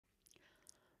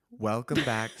Welcome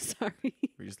back. Sorry. Were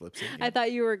you just lip syncing? I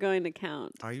thought you were going to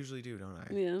count. I usually do, don't I?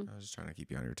 Yeah. I was just trying to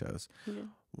keep you on your toes. Yeah.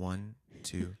 1,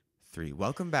 2, 3.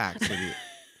 Welcome back to the...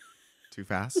 Too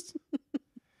fast?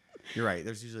 You're right.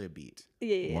 There's usually a beat.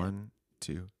 Yeah. 1,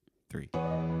 2, 3.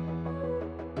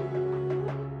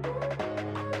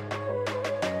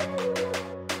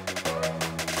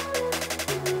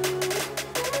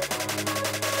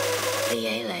 The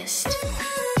A-List.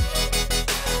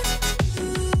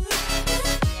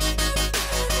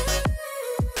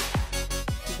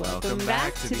 Welcome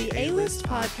back to the A-List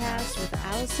podcast with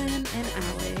Allison and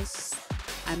Alex.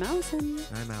 I'm Allison.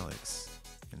 I'm Alex.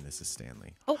 And this is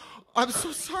Stanley. Oh, I'm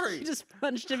so sorry. you just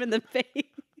punched him in the face.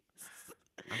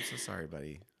 I'm so sorry,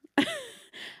 buddy.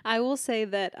 I will say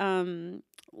that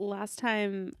last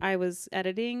time I was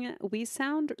editing, we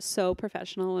sound so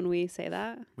professional when we say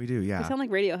that. We do, yeah. We sound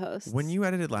like radio hosts. When you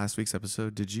edited last week's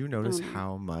episode, did you notice no.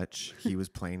 how much he was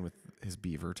playing with his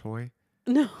beaver toy?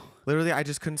 No. Literally, I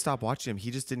just couldn't stop watching him. He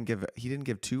just didn't give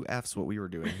 2 Fs what we were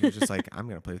doing. He was just like, I'm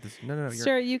going to play with this. No.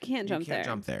 Sir, you can't jump there. You can't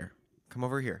jump there. Come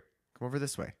over here. Come over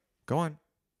this way. Go on.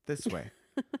 This way.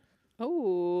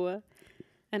 Oh,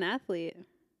 an athlete.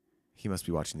 He must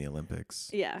be watching the Olympics.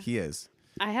 Yeah. He is.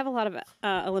 I have a lot of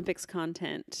Olympics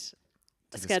content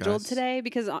scheduled discuss? today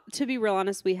because, to be real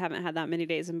honest, we haven't had that many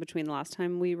days in between the last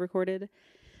time we recorded.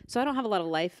 So I don't have a lot of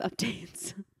life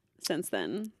updates since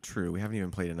then. True. We haven't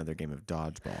even played another game of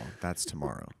dodgeball. That's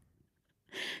tomorrow.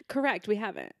 Correct. We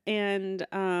haven't. And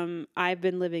I've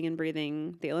been living and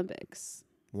breathing the Olympics.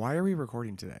 Why are we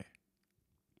recording today?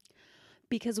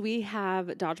 Because we have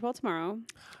dodgeball tomorrow.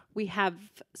 We have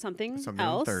something else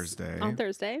on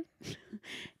Thursday.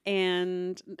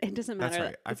 And it doesn't matter. That's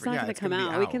right. It's not going to come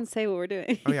out. We can say what we're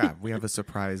doing. Oh, yeah. We have a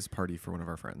surprise party for one of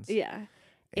our friends. Yeah.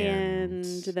 And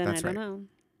then I don't know.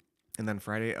 And then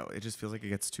Friday, it just feels like it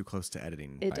gets too close to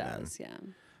editing. It does, yeah.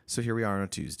 So here we are on a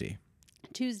Tuesday.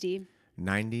 Tuesday.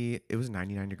 It was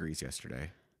 99 degrees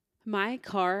yesterday. My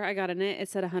car, I got in it. It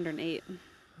said 108. Oh,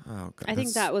 God. I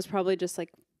think that was probably just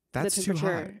like that's the too hot.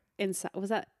 temperature inside. Was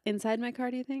that inside my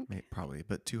car, do you think? Probably,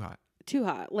 but too hot. Too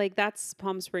hot. Like that's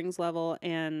Palm Springs level.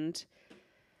 And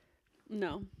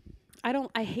no,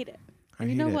 I hate it. And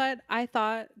you know what? I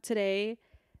thought today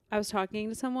I was talking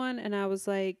to someone and I was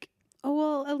like, oh,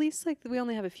 well, at least like we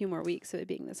only have a few more weeks of it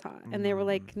being this hot. And they were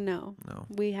like, no,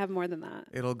 we have more than that.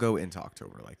 It'll go into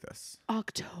October like this.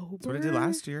 October? That's what it did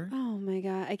last year. Oh my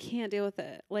God. I can't deal with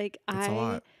it. Like It's a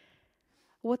lot.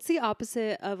 What's the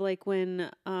opposite of like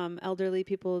when elderly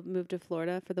people move to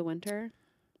Florida for the winter?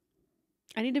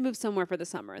 I need to move somewhere for the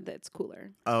summer that's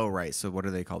cooler. Oh, right. So what are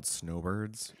they called?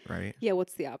 Snowbirds, right? Yeah,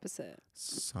 what's the opposite?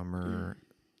 Summer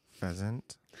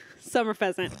pheasant. Summer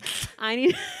pheasant.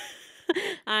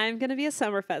 I'm going to be a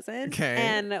summer pheasant. Okay.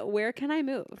 And where can I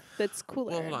move that's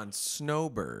cooler? Well, hold on.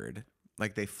 Snowbird.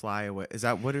 Like they fly away. Is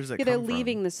that what does it Yeah, come they're from?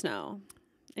 leaving the snow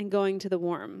and going to the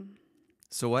warm.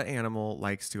 So what animal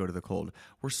likes to go to the cold?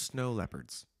 We're snow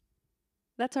leopards.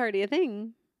 That's already a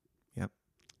thing. Yep.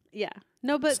 Yeah.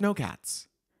 No, but Snowcats.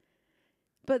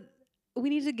 But we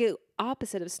need to go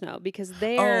opposite of snow because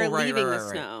they're leaving the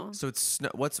snow. So it's snow.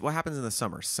 What happens in the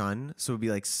summer? Sun. So it would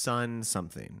be like sun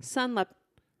something. Sun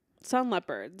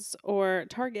leopards or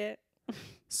target.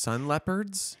 Sun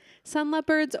leopards. Sun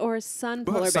leopards or sun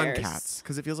polar bears. Sun cats,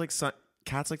 because it feels like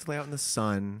cats like to lay out in the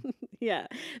sun. Yeah,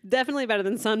 definitely better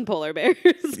than sun polar bears.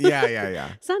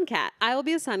 Yeah. Sun cat. I will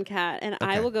be a sun cat, and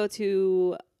I will go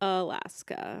to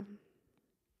Alaska.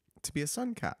 To be a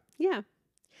sun cat. Yeah.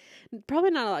 Probably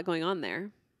not a lot going on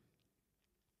there.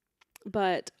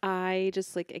 But I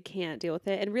just I can't deal with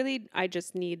it. And really, I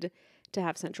just need to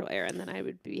have central air, and then I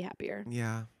would be happier.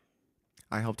 Yeah.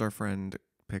 I helped our friend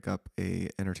pick up a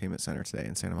entertainment center today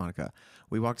in Santa Monica.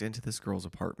 We walked into this girl's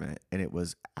apartment, and it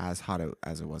was as hot out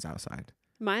as it was outside.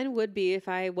 Mine would be if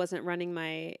I wasn't running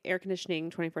my air conditioning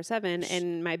 24/7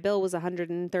 and my bill was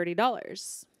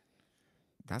 $130.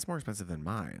 That's more expensive than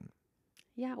mine.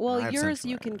 Yeah, well, yours,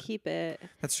 you air. can keep it.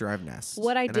 That's true. I have Nest.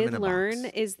 What I did learn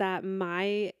box. is that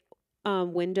my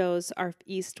windows are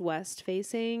east-west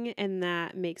facing, and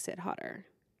that makes it hotter.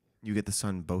 You get the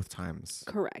sun both times.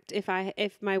 Correct. If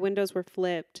my windows were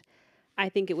flipped, I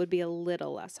think it would be a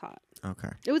little less hot. Okay.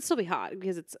 It would still be hot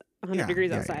because it's 100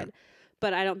 degrees outside. Yeah.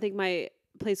 But I don't think my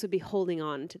place would be holding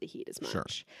on to the heat as much. Sure.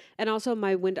 And also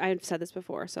my window, I've said this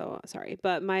before, so sorry,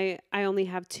 but I only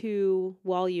have 2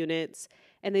 wall units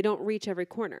and they don't reach every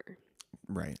corner.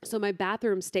 Right. So my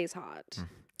bathroom stays hot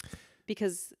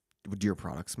because... Would your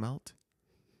products melt?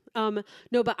 No,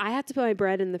 but I have to put my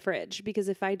bread in the fridge because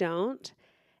if I don't,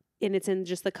 and it's in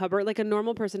just the cupboard, like a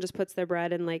normal person just puts their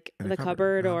bread in the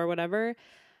cupboard or whatever.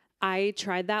 I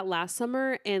tried that last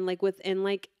summer and within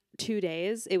 2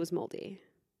 days, it was moldy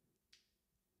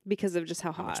because of just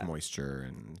how How much hot. moisture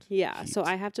and Yeah, heat. so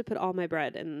I have to put all my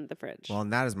bread in the fridge. Well,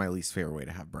 and that is my least favorite way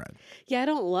to have bread. Yeah, I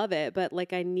don't love it, but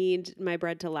like I need my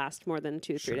bread to last more than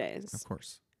 2 or 3 days. Of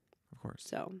course.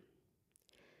 So,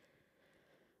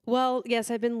 well, yes,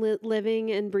 I've been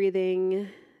living and breathing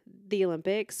the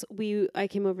Olympics. I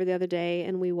came over the other day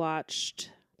and we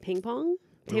watched table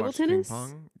tennis.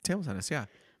 Table tennis, yeah.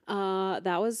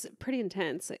 That was pretty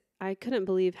intense. I couldn't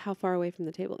believe how far away from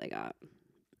the table they got.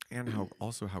 And how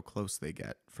close they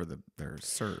get for their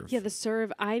serve. Yeah, the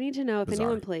serve. I need to know if Bizarre.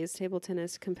 anyone plays table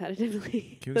tennis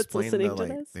competitively. Can you that's explain listening to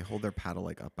this? they hold their paddle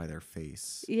like up by their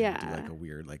face? Yeah. And do like a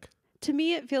weird like. To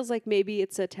me, it feels like maybe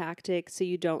it's a tactic so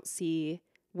you don't see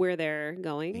where they're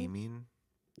going. Aiming.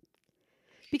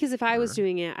 Because if I was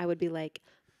doing it, I would be like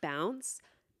bounce,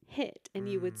 hit, and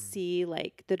you would see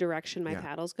like the direction my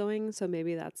paddle's going. So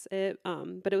maybe that's it.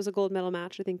 But it was a gold medal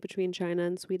match, I think, between China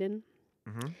and Sweden.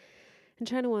 Mm-hmm. And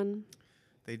China won.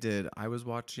 They did. I was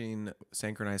watching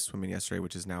synchronized swimming yesterday,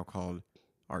 which is now called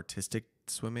artistic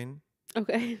swimming.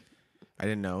 Okay. I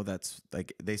didn't know that's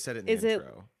like they said it in the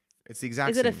intro. It's the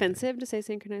exact. Is it offensive to say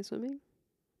synchronized swimming?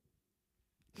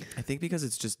 I think because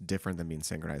it's just different than being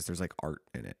synchronized. There's like art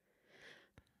in it.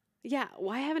 Yeah.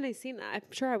 Why haven't I seen that?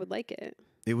 I'm sure I would like it.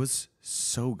 It was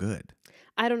so good.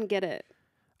 I don't get it.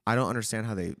 I don't understand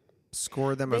how they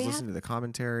scored them. I was listening to the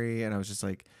commentary and I was just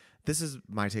like, this is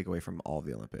my takeaway from all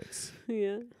the Olympics.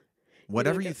 Yeah.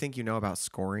 Whatever you think you know about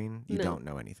scoring, you don't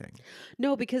know anything.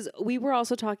 No, because we were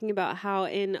also talking about how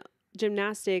in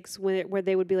gymnastics, where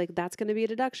they would be like, that's going to be a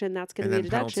deduction, that's going to be a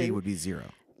deduction. Penalty would be 0.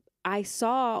 I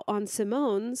saw on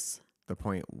Simone's the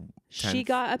point. 10th. She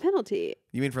got a penalty.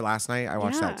 You mean for last night? I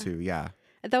watched that too. Yeah.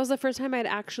 That was the first time I'd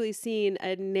actually seen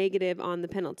a negative on the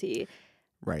penalty.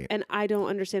 Right. And I don't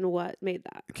understand what made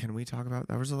that. Can we talk about,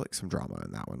 there was like some drama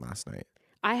in that one last night.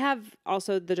 I have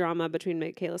also the drama between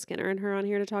Mykayla Skinner and her on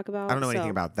here to talk about. I don't know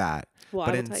anything about that. Well,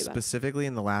 but I will tell you specifically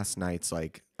in the last night's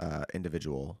like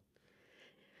individual.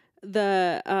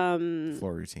 The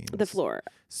floor routines. The floor.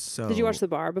 So did you watch the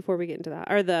bar before we get into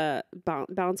that? Or the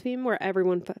balance beam where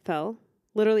everyone fell?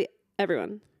 Literally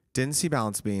everyone. Didn't see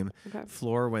balance beam. Okay.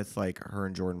 Floor with like her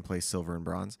and Jordan play silver and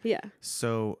bronze. Yeah.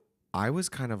 So I was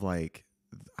kind of like,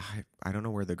 I don't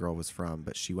know where the girl was from,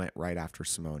 but she went right after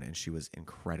Simone and she was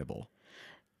incredible.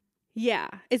 Yeah.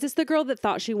 Is this the girl that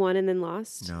thought she won and then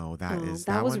lost? No, that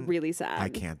was one, really sad. I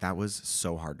can't. That was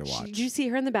so hard to watch. Did you see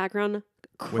her in the background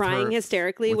crying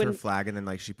hysterically with her flag, and then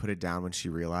like she put it down when she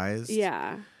realized?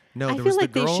 Yeah. No, I feel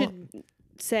like they should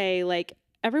say like,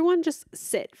 everyone just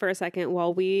sit for a second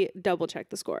while we double check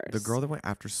the scores. The girl that went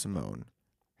after Simone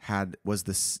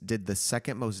did the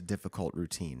second most difficult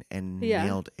routine and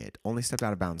nailed it. Only stepped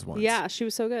out of bounds once. Yeah, she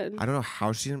was so good. I don't know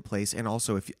how she didn't place. And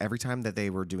also, if every time that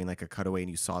they were doing like a cutaway and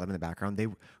you saw them in the background,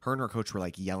 her and her coach were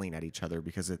like yelling at each other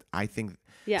because I think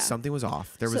something was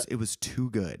off. It was too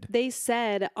good. They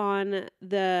said on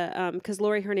the because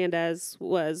Lori Hernandez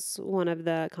was one of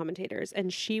the commentators,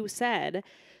 and she said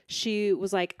she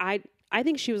was like I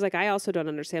think she was like, I also don't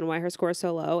understand why her score is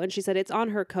so low. And she said it's on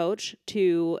her coach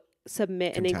to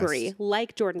submit an inquiry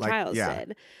like Jordan Childs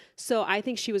did. So I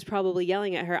think she was probably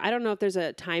yelling at her. I don't know if there's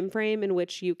a time frame in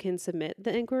which you can submit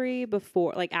the inquiry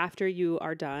before, like after you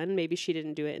are done. Maybe she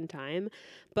didn't do it in time.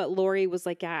 But Lori was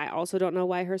like, yeah, I also don't know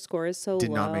why her score is so low.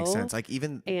 Did not make sense. Like so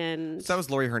that was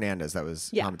Lori Hernandez that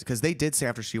was commented. Because they did say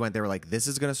after she went, they were like, this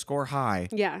is going to score high.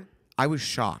 Yeah. I was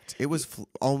shocked. It was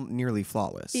nearly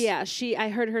flawless. Yeah, I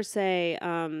heard her say,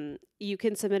 you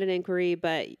can submit an inquiry,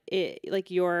 but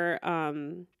your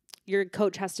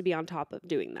coach has to be on top of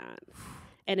doing that.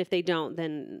 And if they don't,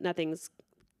 then nothing's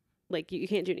like you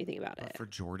can't do anything about it. For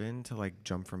Jordan to like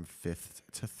jump from 5th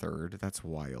to 3rd, that's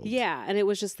wild. Yeah, and it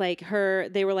was just like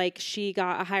they were like she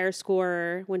got a higher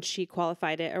score when she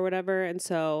qualified it or whatever, and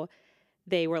so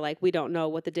they were like, we don't know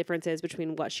what the difference is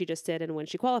between what she just did and when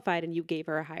she qualified, and you gave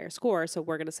her a higher score, so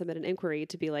we're going to submit an inquiry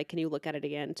to be like, can you look at it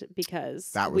again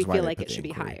because we feel like it should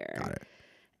be higher. Got it.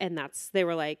 And they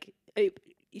were like,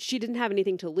 she didn't have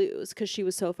anything to lose because she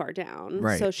was so far down,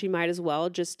 right. So she might as well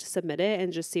just submit it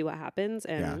and just see what happens,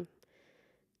 and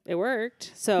it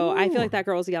worked. So I feel like that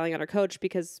girl was yelling at her coach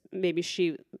because maybe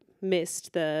she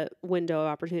missed the window of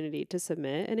opportunity to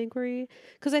submit an inquiry,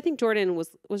 because I think Jordan was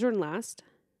Jordan last.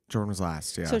 Jordan was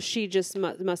last, yeah. So she just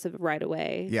must have right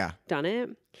away done it.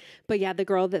 But yeah, the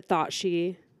girl that thought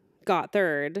she got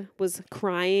 3rd was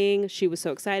crying. She was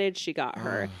so excited. She got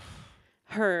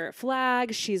her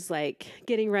flag. She's like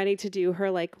getting ready to do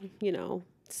her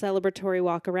celebratory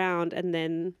walk around. And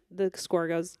then the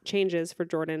score changes for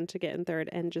Jordan to get in 3rd.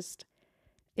 And just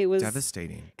It was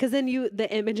devastating. Because then the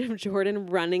image of Jordan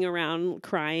running around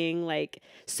crying, like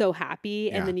so happy,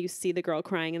 and then you see the girl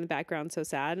crying in the background, so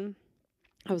sad.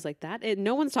 I was like,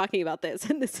 no one's talking about this,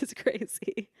 and this is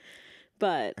crazy.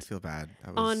 But I feel bad.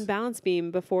 On balance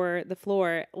beam before the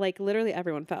floor, like literally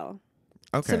everyone fell.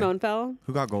 Okay. Simone fell.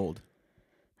 Who got gold?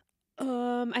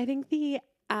 I think the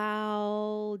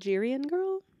Algerian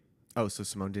girl. Oh, so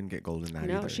Simone didn't get gold in that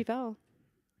either. No, she fell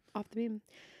off the beam.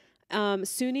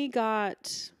 Suni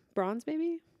got bronze,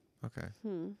 maybe? Okay.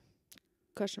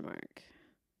 Question mark.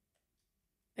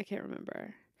 I can't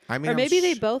remember. I mean, or maybe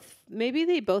they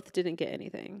both didn't get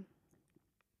anything.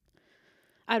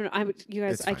 I don't know. You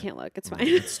guys, I can't look. It's fine.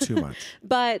 It's too much.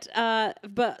 but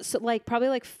so like probably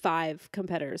like 5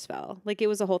 competitors fell. Like it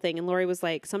was a whole thing. And Lori was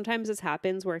like, sometimes this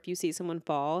happens where if you see someone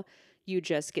fall, you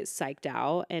just get psyched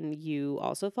out and you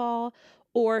also fall.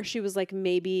 Or she was like,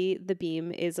 maybe the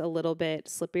beam is a little bit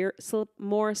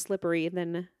more slippery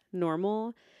than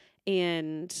normal,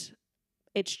 and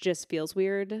it just feels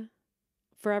weird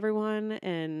for everyone,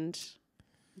 and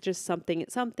just something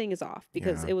is off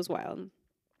because it was wild.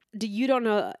 You don't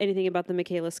know anything about the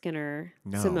Mykayla Skinner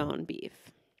Simone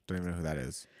beef? Don't even know who that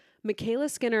is. Mykayla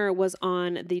Skinner was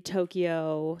on the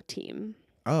Tokyo team.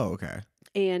 Oh, okay.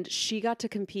 And she got to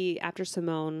compete after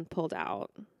Simone pulled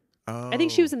out. Oh. I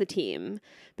think she was in the team,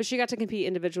 but she got to compete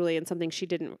individually in something she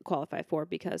didn't qualify for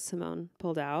because Simone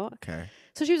pulled out. Okay.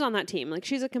 So she was on that team. Like,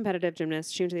 she's a competitive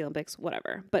gymnast. She went to the Olympics,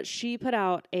 whatever. But she put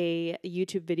out a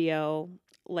YouTube video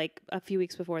like a few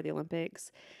weeks before the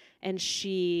Olympics, and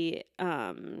she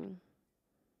had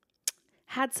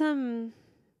some,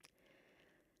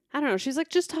 I don't know, she's like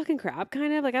just talking crap,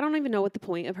 kind of. Like, I don't even know what the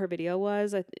point of her video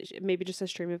was. Maybe just a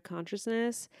stream of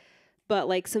consciousness. But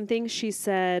like some things she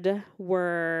said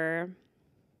were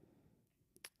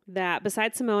that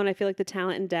besides Simone, I feel like the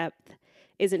talent and depth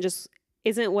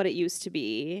isn't what it used to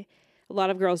be. A lot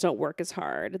of girls don't work as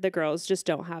hard. The girls just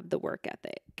don't have the work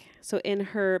ethic. So in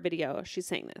her video, she's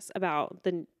saying this about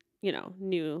the,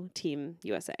 new Team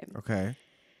USA. Okay.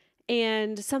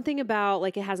 And something about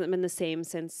like it hasn't been the same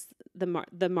since the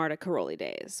Marta Karolyi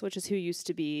days, which is who used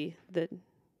to be the,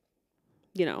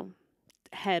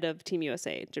 head of Team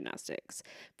USA Gymnastics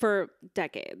for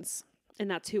decades.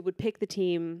 And that's who would pick the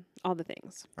team, all the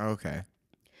things. Okay.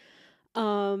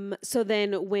 So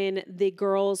then when the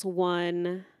girls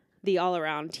won the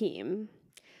all-around team,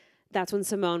 that's when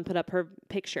Simone put up her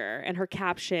picture, and her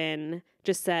caption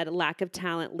just said, "Lack of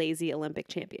talent, lazy Olympic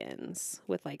champions,"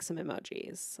 with like some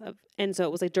emojis. And so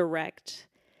it was a direct,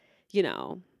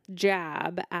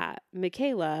 jab at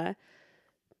Mykayla.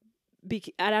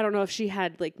 And I don't know if she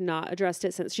had like not addressed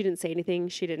it since she didn't say anything.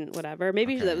 She didn't, whatever.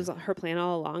 Maybe that was her plan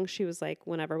all along. She was like,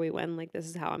 whenever we win, like, this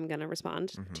is how I'm going to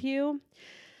respond to you.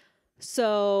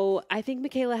 So I think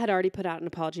Mykayla had already put out an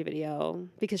apology video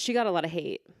because she got a lot of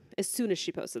hate as soon as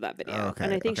she posted that video.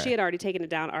 And I think she had already taken it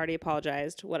down, already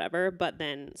apologized, whatever. But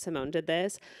then Simone did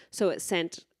this. So it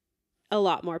sent a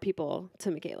lot more people to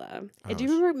Mykayla. Do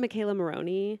you remember Mykayla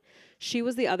Maroney? She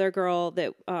was the other girl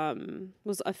that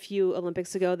was a few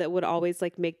Olympics ago that would always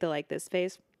like make the like this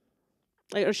face.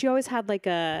 Like, or she always had like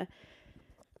a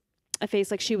face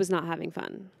like she was not having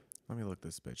fun. Let me look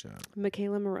this bitch up.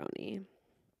 Mykayla Maroney.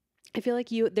 I feel like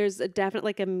there's a definite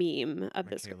like a meme of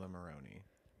this Mykayla Maroney.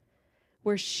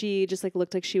 Where she just like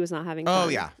looked like she was not having fun. Oh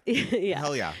yeah. Yeah.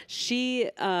 Hell yeah. She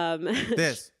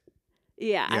this.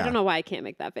 Yeah, I don't know why I can't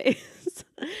make that face.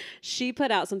 She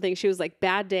put out something. She was like,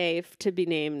 bad day to be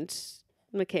named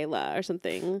Mykayla or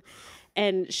something.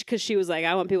 And because she was like,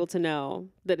 I want people to know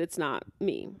that it's not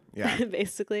me. Yeah.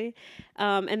 Basically.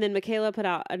 And then Mykayla put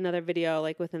out another video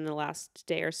like within the last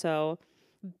day or so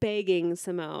begging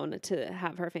Simone to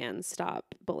have her fans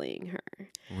stop bullying her.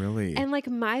 Really? And like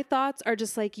my thoughts are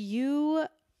just like, you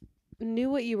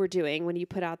knew what you were doing when you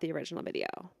put out the original video.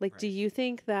 Like, do you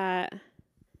think that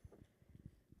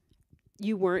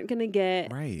you weren't going to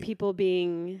get people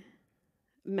being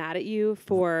mad at you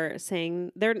for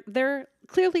saying they're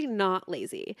clearly not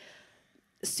lazy?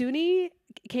 Suni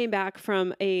came back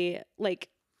from a like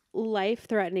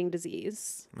life-threatening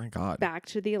disease. My God. Back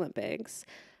to the Olympics.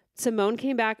 Simone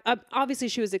came back. Obviously,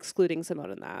 she was excluding Simone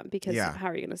in that because how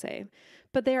are you going to say?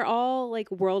 But they're all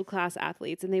like world-class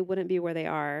athletes, and they wouldn't be where they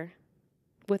are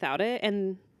without it.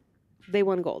 And they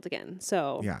won gold again.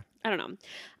 So I don't know.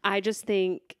 I just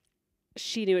think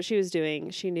she knew what she was doing.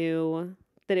 She knew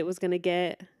that it was going to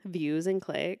get views and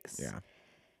clicks. Yeah.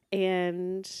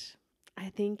 And I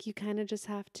think you kind of just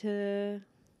have to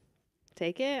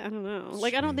take it. I don't know.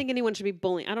 Like, I don't think anyone should be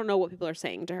bullying. I don't know what people are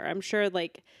saying to her. I'm sure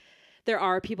like there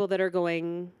are people that are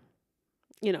going,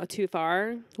 too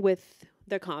far with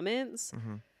their comments.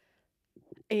 Mm-hmm.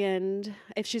 And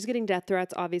if she's getting death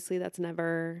threats, obviously that's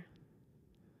never,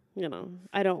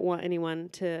 I don't want anyone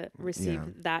to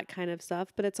receive that kind of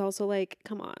stuff. But it's also like,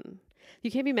 come on. You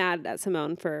can't be mad at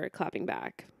Simone for clapping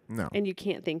back. No. And you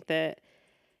can't think that,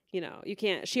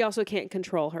 she also can't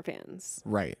control her fans.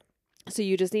 Right. So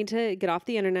you just need to get off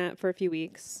the internet for a few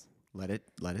weeks. Let it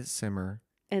simmer.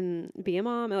 And be a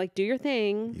mom and like do your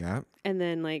thing. Yeah. And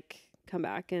then like come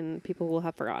back and people will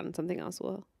have forgotten. Something else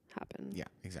will happen. Yeah,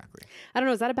 exactly. I don't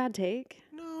know. Is that a bad take?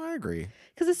 No, I agree.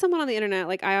 Because as someone on the internet,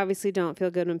 like I obviously don't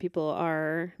feel good when people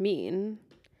are mean.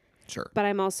 Sure. But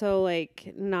I'm also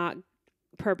like not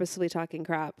purposely talking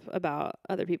crap about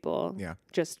other people. Yeah.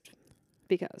 Just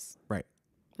because. Right.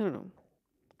 I don't know.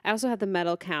 I also have the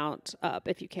medal count up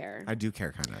if you care. I do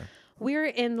care kind of. We're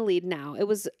in the lead now. It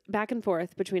was back and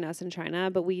forth between us and China,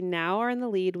 but we now are in the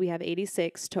lead. We have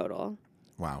 86 total.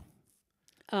 Wow.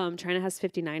 China has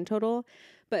 59 total,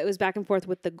 but it was back and forth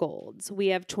with the golds. We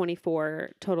have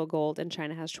 24 total gold and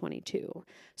China has 22.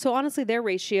 So honestly, their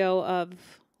ratio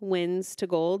of wins to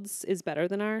golds is better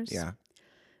than ours. Yeah.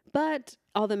 But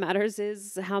all that matters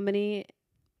is how many,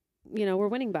 we're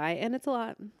winning by, and it's a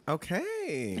lot.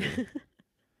 Okay.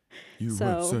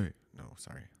 So, No,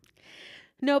 sorry.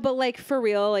 No, but like for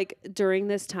real, like during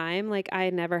this time, like I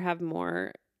never have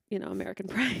more, American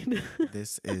pride.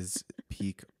 This is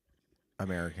peak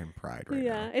American pride right now.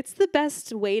 Yeah, it's the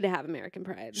best way to have American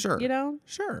pride. Sure.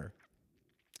 Sure.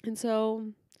 And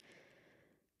so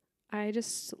I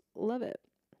just love it.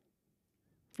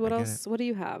 What else? What do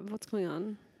you have? What's going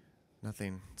on?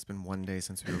 Nothing. It's been one day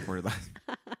since we recorded last.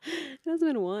 It has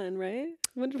been one, right?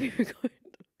 When did we record?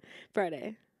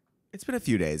 Friday. It's been a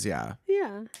few days, yeah.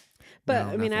 Yeah. But,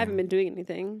 No, I mean, I haven't been doing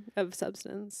anything of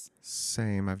substance.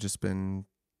 Same. I've just been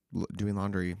doing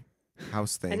laundry,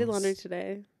 house things. I did laundry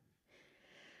today.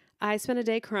 I spent a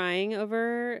day crying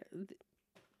over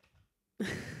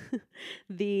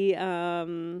the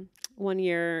 1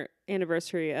 year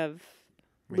anniversary of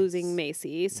losing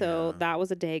Macy. So that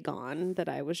was a day gone that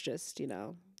I was just,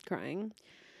 crying.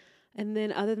 And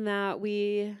then other than that,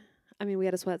 we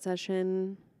had a sweat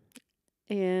session.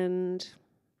 And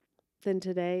then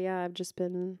today, I've just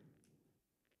been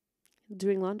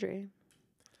doing laundry.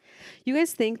 You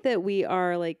guys think that we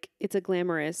are like, it's a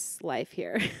glamorous life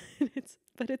here.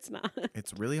 But it's not.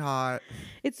 It's really hot.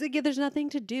 It's like, there's nothing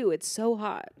to do. It's so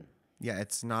hot. Yeah,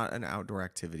 it's not an outdoor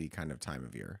activity kind of time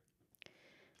of year.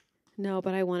 No,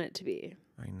 but I want it to be.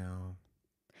 I know.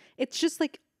 It's just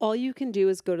like all you can do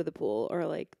is go to the pool or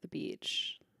like the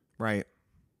beach. Right.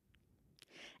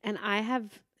 And I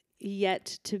have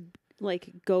yet to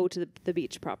like go to the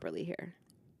beach properly here.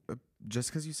 Just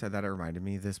because you said that, it reminded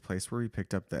me this place where we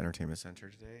picked up the entertainment center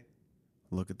today.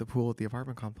 Look at the pool at the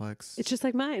apartment complex. It's just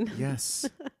like mine. Yes.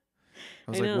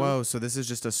 I was like, whoa, so this is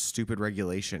just a stupid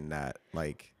regulation that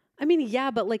like. I mean,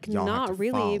 yeah, but like not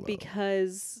really follow.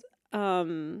 because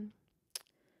one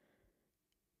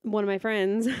of my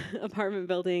friends' apartment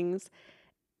buildings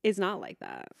is not like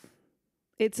that.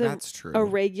 That's true. A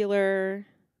regular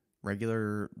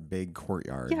big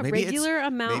courtyard. Yeah, regular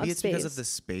amount of space. Maybe it's because of the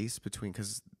space between,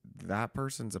 because that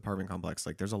person's apartment complex,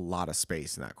 like there's a lot of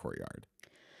space in that courtyard.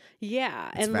 Yeah.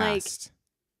 It's and vast.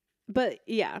 But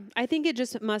yeah, I think it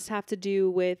just must have to do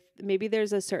with maybe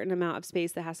there's a certain amount of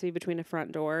space that has to be between a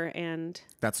front door and.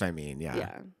 That's what I mean. Yeah.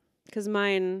 Yeah. Because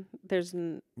mine, there's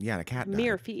and a cat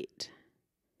mere died. feet.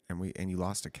 And you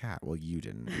lost a cat. Well, you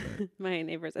didn't. But. My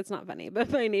neighbors, it's not funny,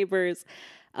 but my neighbors,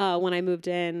 when I moved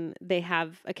in, they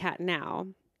have a cat now.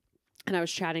 And I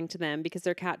was chatting to them because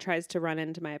their cat tries to run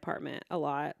into my apartment a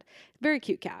lot. Very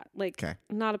cute cat. Like,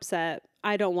 not upset.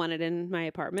 I don't want it in my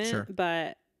apartment,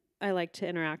 but I like to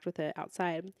interact with it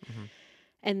outside. Mm-hmm.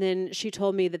 And then she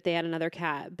told me that they had another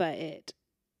cat, but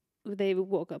they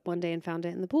woke up one day and found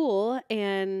it in the pool.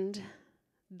 And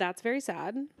that's very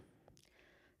sad.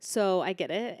 So I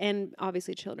get it. And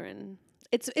obviously children.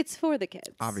 It's for the kids.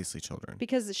 Obviously children.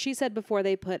 Because she said before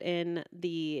they put in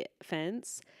the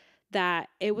fence that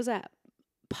it was a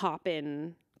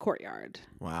pop-in courtyard.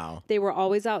 Wow. They were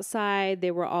always outside.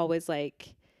 They were always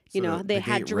like, they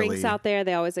had drinks out there.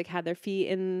 They always like had their feet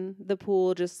in the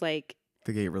pool, just like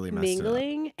the gate really messed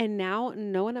mingling. It up. And now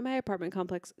no one at my apartment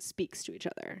complex speaks to each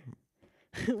other.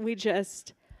 We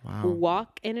just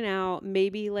walk in and out,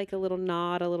 maybe like a little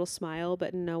nod, a little smile,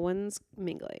 but no one's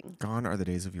mingling. Gone are the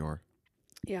days of yore.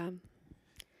 Yeah.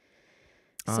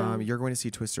 So, you're going to see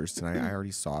Twisters tonight. I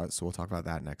already saw it, so we'll talk about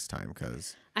that next time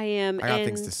because I got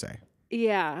things to say.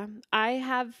 Yeah,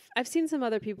 I've seen some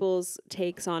other people's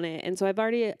takes on it, and so I've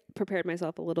already prepared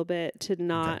myself a little bit to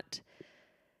not,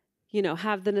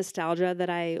 have the nostalgia that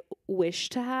I wish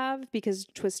to have, because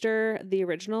Twister, the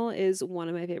original, is one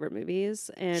of my favorite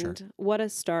movies. And what a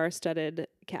star-studded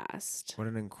cast. What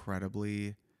an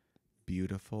incredibly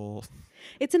beautiful.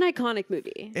 It's an iconic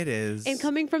movie. It is. And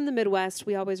coming from the Midwest,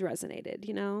 we always resonated,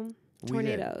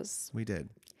 tornadoes. We did.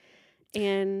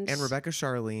 And Rebecca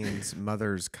Charlene's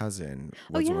mother's cousin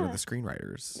was one of the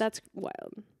screenwriters. That's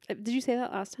wild. Did you say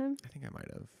that last time? I think I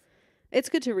might have. It's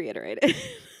good to reiterate it.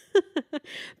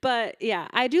 But yeah,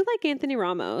 I do like Anthony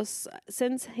Ramos.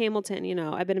 Since Hamilton,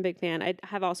 I've been a big fan. I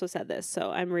have also said this,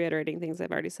 so I'm reiterating things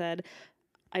I've already said.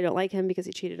 I don't like him because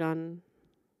he cheated on,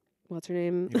 what's her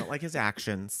name? You don't like his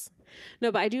actions.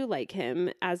 No, but I do like him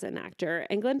as an actor.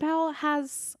 And Glenn Powell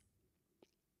has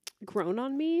grown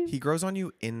on me. He grows on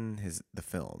you in the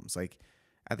films. Like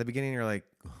at the beginning, you're like,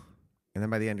 and then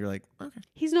by the end, you're like, okay.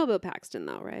 He's no Bill Paxton,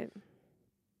 though, right?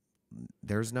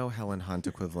 There's no Helen Hunt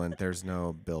equivalent. There's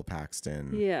no Bill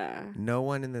Paxton. Yeah. No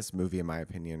one in this movie, in my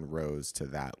opinion, rose to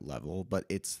that level, but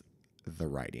it's the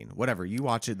writing. Whatever. You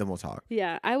watch it, then we'll talk.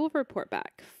 Yeah, I will report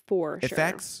back for sure.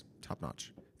 Effects, top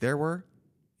notch. There were,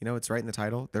 it's right in the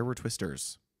title, there were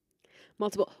twisters.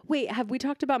 Multiple. Wait, have we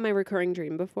talked about my recurring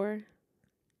dream before?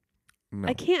 No.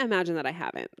 I can't imagine that I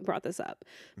haven't brought this up.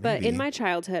 But in my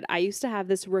childhood, I used to have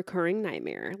this recurring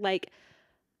nightmare, like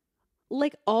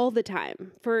all the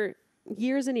time for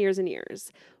years and years and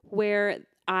years, where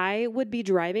I would be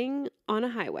driving on a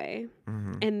highway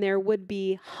and there would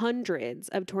be hundreds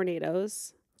of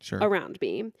tornadoes around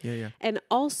me. Yeah. And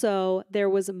also there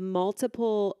was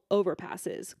multiple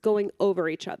overpasses going over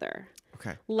each other.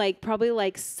 Okay.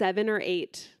 Probably 7 or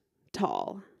 8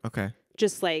 tall. Okay.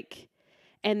 Just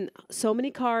and so many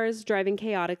cars driving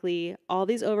chaotically, all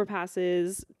these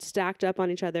overpasses stacked up on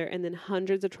each other, and then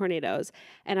hundreds of tornadoes.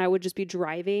 And I would just be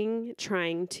driving,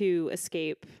 trying to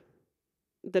escape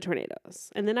the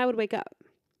tornadoes. And then I would wake up.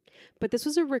 But this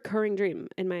was a recurring dream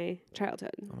in my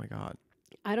childhood. Oh my God.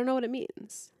 I don't know what it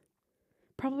means.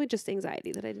 Probably just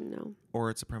anxiety that I didn't know. Or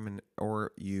it's a permanent,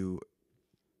 or you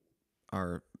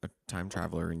are a time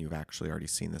traveler and you've actually already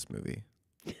seen this movie.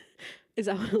 Is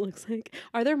that what it looks like?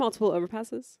 Are there multiple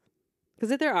overpasses?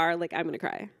 Because if there are, I'm going to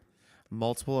cry.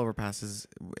 Multiple overpasses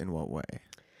in what way?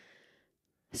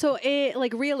 So,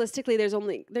 realistically, there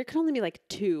could only be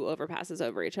 2 overpasses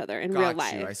over each other in real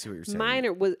life. I see what you're saying. Mine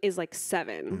is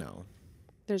 7. No.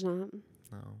 There's not?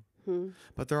 No.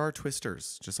 But there are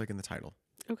twisters, just like in the title.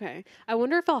 Okay. I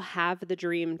wonder if I'll have the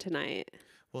dream tonight.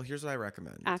 Well, here's what I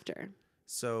recommend. After.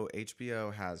 So,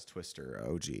 HBO has Twister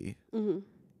OG. Mm-hmm.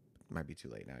 Might be too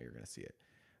late now. You're going to see it.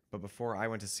 But before I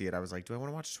went to see it, I was like, do I want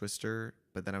to watch Twister?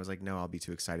 But then I was like, no, I'll be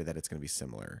too excited that it's going to be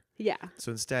similar. Yeah. So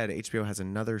instead, HBO has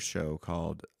another show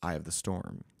called Eye of the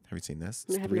Storm. Have you seen this?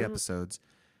 It's 3 episodes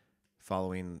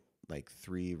following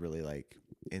 3 really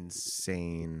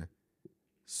insane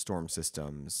storm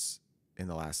systems in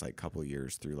the last couple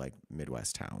years through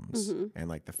Midwest towns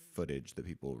and the footage that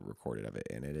people recorded of it.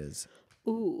 And it is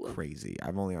crazy.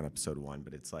 I'm only on episode 1,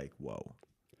 but it's whoa.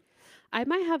 I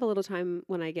might have a little time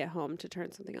when I get home to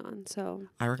turn something on. So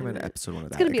I recommend episode 1 of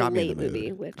that. It's going to be a late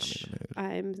movie, which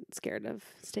I'm scared of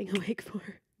staying awake for.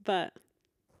 But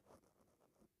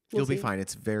you'll be fine.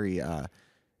 It's very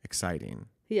exciting.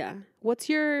 Yeah. What's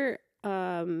your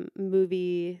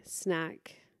movie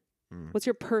snack? What's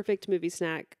your perfect movie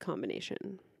snack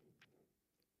combination?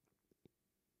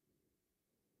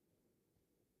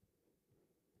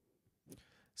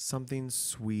 Something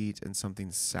sweet and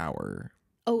something sour.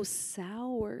 Oh,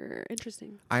 sour.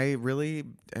 Interesting. I really,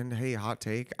 and hey, hot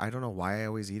take, I don't know why I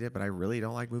always eat it, but I really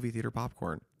don't like movie theater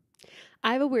popcorn.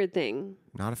 I have a weird thing.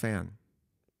 Not a fan.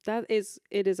 It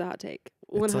is a hot take.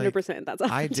 100%. That's a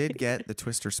hot I take. did get the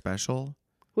Twister special.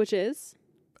 Which is?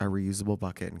 A reusable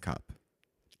bucket and cup.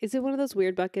 Is it one of those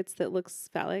weird buckets that looks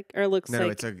phallic? Or looks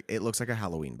No, it looks like a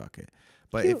Halloween bucket.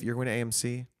 But Cute. if you're going to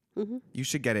AMC, you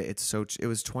should get it. It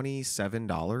was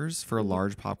 $27 for a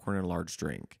large popcorn and a large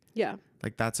drink. Yeah.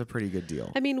 That's a pretty good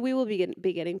deal. I mean, we will be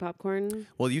getting popcorn.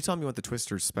 Well, you tell me what the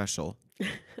Twister's special,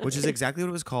 which is exactly what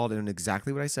it was called and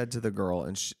exactly what I said to the girl.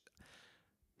 And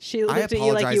she looked at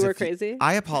you like you were crazy.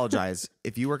 I apologize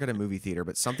if you work at a movie theater,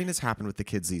 but something has happened with the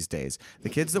kids these days. The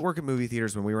kids that work at movie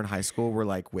theaters when we were in high school were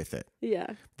with it. Yeah.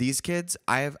 These kids,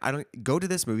 I don't go to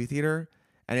this movie theater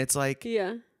and it's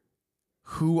yeah.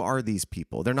 Who are these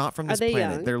people? They're not from this planet.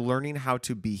 Young? They're learning how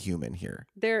to be human here.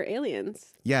 They're aliens.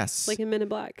 Yes. Like in Men in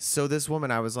Black. So this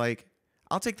woman, I was like,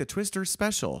 I'll take the Twister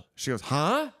special. She goes,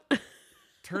 huh?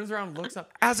 Turns around, looks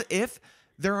up, as if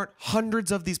there aren't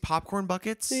hundreds of these popcorn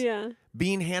buckets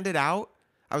being handed out.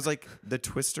 I was like, the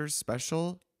Twister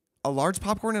special? A large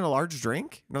popcorn and a large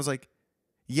drink? And I was like,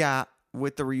 yeah,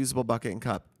 with the reusable bucket and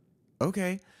cup.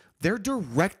 Okay. They're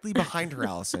directly behind her,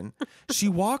 Allison. She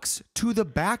walks to the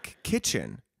back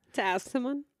kitchen. To ask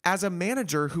someone? As a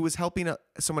manager who was helping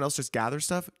someone else just gather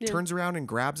stuff, turns around and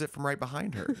grabs it from right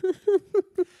behind her.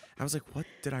 I was like, what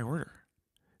did I order?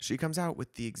 She comes out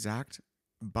with the exact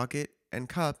bucket and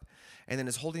cup and then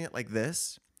is holding it like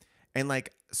this. And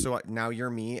like, so now you're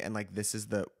me and like this is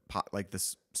the pot, like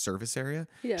this service area.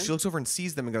 Yeah. She looks over and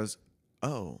sees them and goes,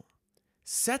 oh,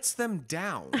 sets them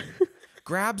down,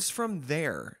 grabs from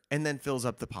there and then fills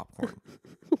up the popcorn.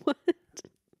 What?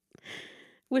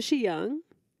 Was she young?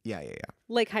 Yeah.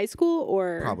 Like high school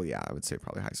or? Probably, yeah. I would say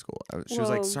probably high school. She was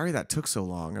like, sorry that took so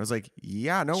long. I was like,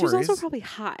 yeah, no worries. She was also probably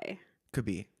high. Could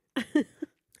be.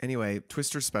 Anyway,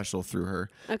 Twister's special through her.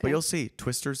 Okay. But you'll see,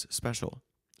 Twister's special.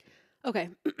 Okay.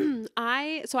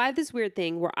 I have this weird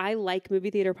thing where I like movie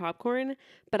theater popcorn,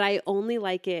 but I only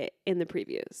like it in the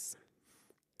previews.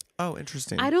 Oh,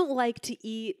 interesting. I don't like to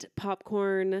eat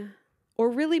popcorn or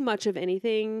really much of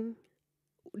anything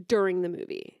during the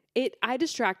movie. I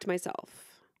distract myself.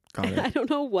 Got it. I don't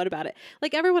know what about it.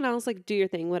 Like everyone else, like do your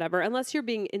thing, whatever. Unless you're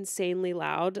being insanely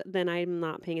loud, then I'm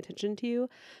not paying attention to you.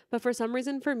 But for some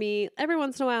reason, for me, every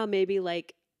once in a while, maybe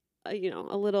like, a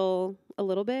little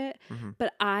bit. Mm-hmm.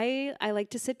 But I like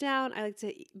to sit down. I like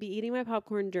to be eating my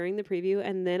popcorn during the preview,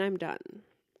 and then I'm done.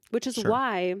 Which is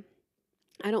why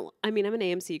I'm an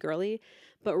AMC girly,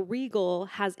 but Regal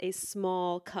has a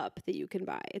small cup that you can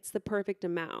buy. It's the perfect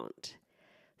amount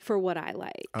for what I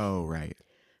like. Oh, right.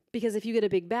 Because if you get a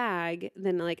big bag,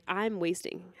 then like I'm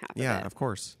wasting half of it. Yeah, of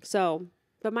course. So,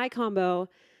 but my combo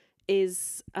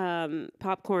is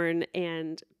popcorn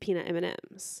and peanut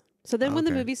M&Ms. So then when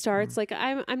the movie starts, like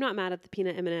I'm not mad at the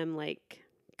peanut M&M, like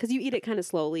because you eat it kind of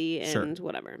slowly and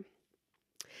whatever.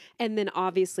 And then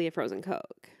obviously a frozen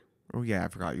Coke. Oh yeah, I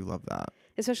forgot you love that.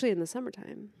 Especially in the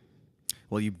summertime.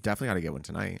 Well, you definitely got to get one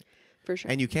tonight. For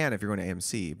sure. And you can if you're going to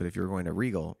AMC, but if you're going to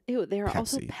Regal, ew, there are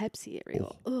also Pepsi at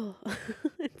Regal. Ugh.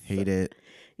 Hate it.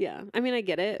 Yeah. I mean, I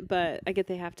get it, but I get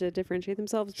they have to differentiate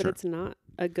themselves, but it's not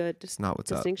a good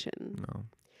distinction. No.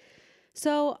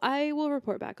 So I will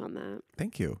report back on that.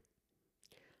 Thank you.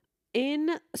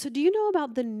 So do you know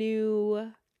about the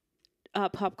new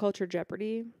Pop Culture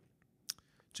Jeopardy?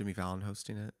 Jimmy Fallon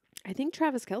hosting it? I think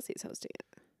Travis Kelce's hosting it.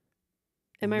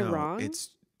 Am I wrong?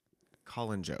 It's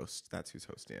Colin Jost. That's who's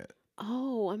hosting it.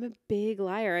 Oh, I'm a big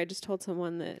liar. I just told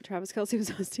someone that Travis Kelce was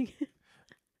hosting it.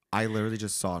 I literally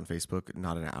just saw on Facebook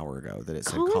not an hour ago that it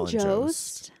said Colin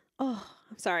Jost. Oh,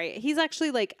 I'm sorry. He's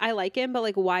actually like, I like him, but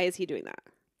like, why is he doing that?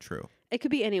 True. It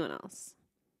could be anyone else.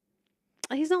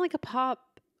 He's not like a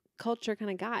pop culture kind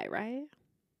of guy, right?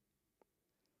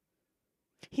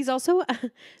 He's also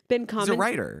been He's a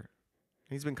writer.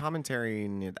 He's been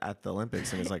commentating at the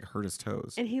Olympics and has like hurt his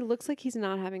toes. And he looks like he's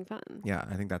not having fun. Yeah,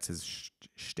 I think that's his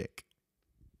shtick.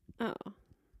 Oh.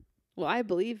 Well, I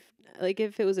believe, like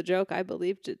if it was a joke, I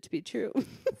believed it to be true.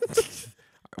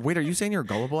 Wait, are you saying you're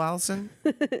gullible, Allison?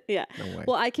 Yeah. No way.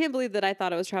 Well, I can't believe that I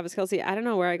thought it was Travis Kelce. I don't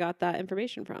know where I got that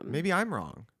information from. Maybe I'm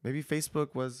wrong. Maybe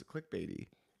Facebook was clickbaity.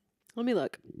 Let me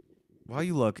look. While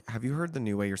you look, have you heard the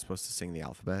new way you're supposed to sing the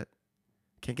alphabet?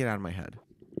 Can't get out of my head.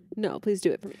 No, please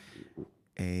do it for me.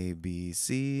 A, B,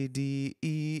 C, D,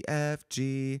 E, F,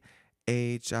 G,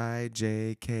 H, I,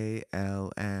 J, K,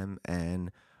 L, M,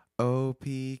 N, O,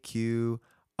 P, Q,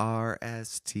 R,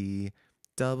 S, T,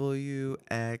 W,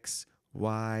 X,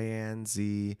 Y, and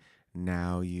Z.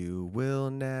 Now you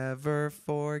will never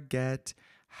forget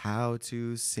how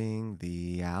to sing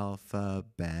the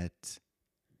alphabet.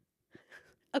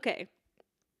 Okay.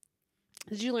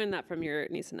 Did you learn that from your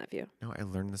niece and nephew? No, I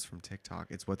learned this from TikTok.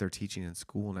 It's what they're teaching in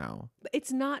school now. But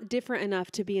it's not different enough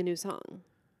to be a new song.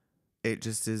 It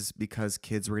just is because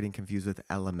kids were getting confused with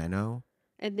elemento.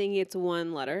 And thinking it's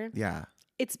one letter. Yeah.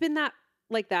 It's been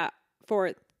like that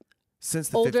for since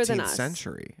the older 15th than us.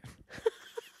 century.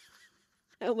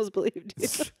 I almost believed you.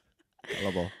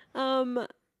 Gullible.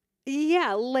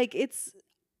 Yeah, like it's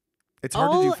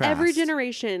hard to do fast. Every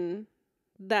generation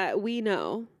that we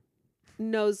know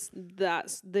knows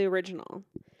that's the original.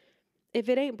 If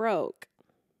it ain't broke,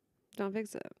 don't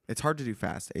fix it. It's hard to do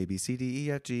fast. A, B, C, D,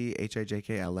 E, F, G, H, I, J,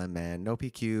 K, L, M, N, O,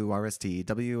 P, Q, R, S, T,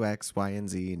 W, X, Y, and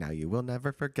Z. Now you will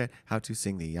never forget how to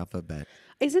sing the alphabet.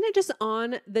 Isn't it just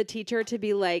on the teacher to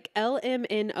be like, L, M,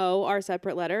 N, O are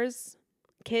separate letters?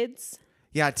 Kids?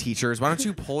 Yeah, teachers, why don't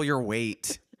you pull your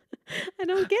weight? I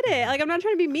don't get it. Like, I'm not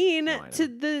trying to be mean to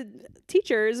the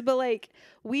teachers, but like,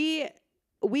 we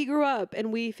grew up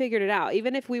and we figured it out.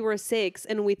 Even if we were 6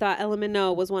 and we thought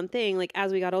LMNO was one thing, like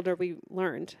as we got older, we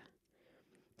learned.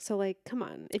 So like, come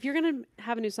on. If you're going to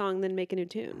have a new song, then make a new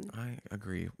tune. I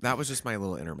agree. That was just my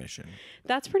little intermission.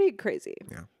 That's pretty crazy.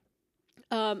 Yeah.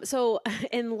 So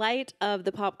in light of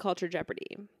the pop culture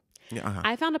Jeopardy,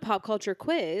 I found a pop culture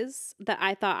quiz that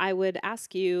I thought I would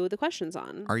ask you the questions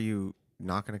on. Are you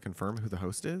not going to confirm who the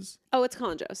host is? Oh, it's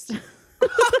Colin Jost.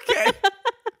 Okay.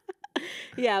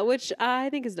 Yeah, which I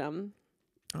think is dumb.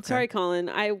 Okay. Sorry, Colin.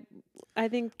 I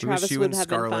think Travis wish you would and have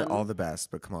Scarlett been fun. all the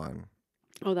best, but come on.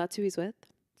 Oh, that's who he's with?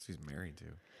 That's who he's married to.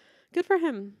 Good for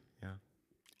him. Yeah.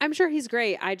 I'm sure he's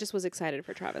great. I just was excited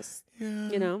for Travis. Yeah.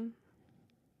 You know?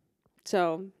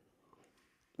 So,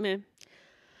 meh.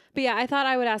 But yeah, I thought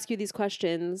I would ask you these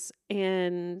questions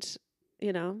and,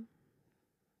 you know,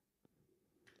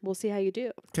 we'll see how you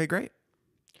do. Okay, great.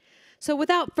 So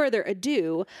without further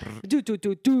ado,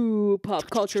 pop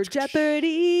culture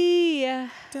Jeopardy.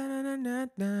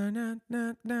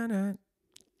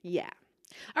 Yeah.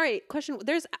 All right, question.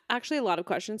 There's actually a lot of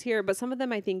questions here, but some of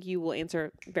them I think you will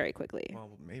answer very quickly.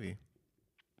 Well, maybe.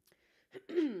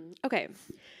 Okay.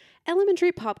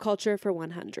 Elementary pop culture for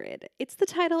 100. It's the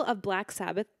title of Black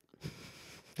Sabbath.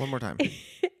 One more time.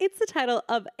 It's the title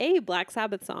of a Black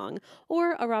Sabbath song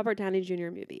or a Robert Downey Jr.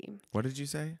 movie. What did you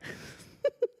say?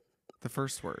 The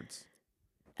first words.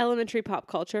 Elementary pop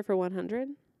culture for 100.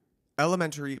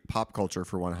 Elementary pop culture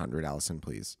for 100. Allison,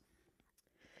 please.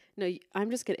 No,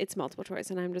 I'm just gonna. It's multiple choice,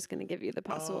 and I'm just gonna give you the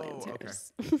possible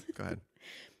answers. Okay. Go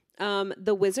ahead.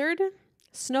 The Wizard,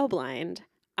 Snowblind,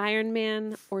 Iron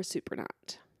Man, or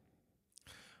Supernaut.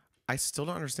 I still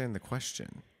don't understand the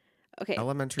question. Okay.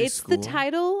 Elementary it's school? The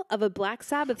title of a Black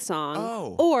Sabbath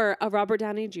song or a Robert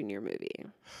Downey Jr. movie.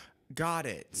 Got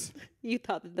it. You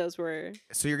thought that those were...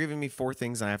 So you're giving me 4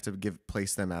 things and I have to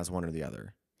place them as one or the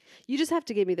other. You just have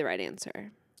to give me the right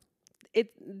answer.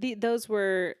 Those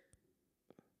were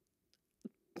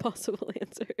possible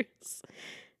answers.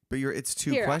 But it's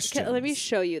 2 questions. Let me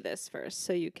show you this first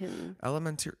so you can...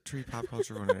 Elementary pop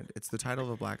culture 100. It's the title of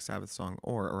a Black Sabbath song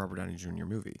or a Robert Downey Jr.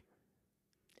 movie.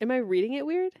 Am I reading it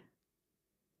weird?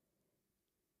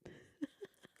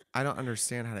 I don't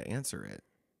understand how to answer it.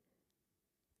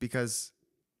 Because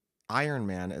Iron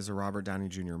Man is a Robert Downey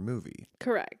Jr. movie.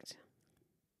 Correct.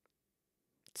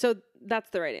 So that's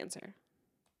the right answer.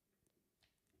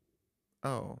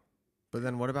 Oh. But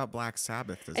then what about Black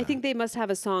Sabbath? I think they must have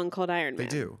a song called Iron Man. They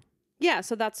do. Yeah,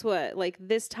 so that's what, like,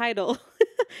 this title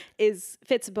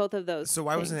fits both of those. So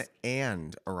why wasn't it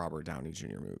and a Robert Downey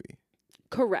Jr. movie?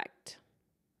 Correct.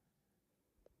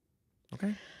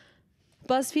 Okay.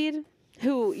 BuzzFeed,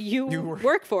 who you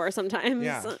work for sometimes.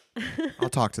 Yeah. I'll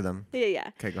talk to them.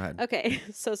 Yeah. Okay, go ahead. Okay,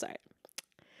 so sorry.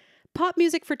 Pop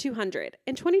music for 200.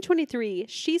 In 2023,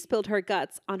 she spilled her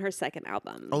guts on her second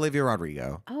album. Olivia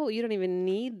Rodrigo. Oh, you don't even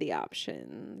need the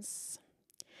options.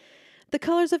 The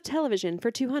Colors of Television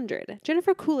for 200.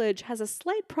 Jennifer Coolidge has a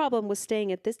slight problem with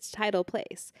staying at this title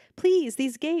place. Please,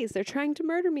 these gays, they're trying to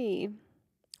murder me.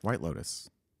 White Lotus.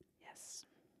 Yes.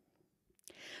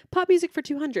 Pop music for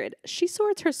 200. She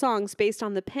sorts her songs based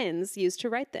on the pens used to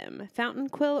write them. Fountain,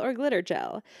 quill, or glitter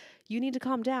gel. You Need to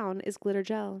Calm Down is glitter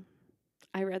gel.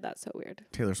 I read that so weird.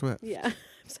 Taylor Swift. Yeah, I'm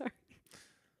sorry.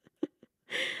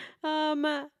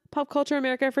 Pop Culture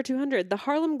America for 200. The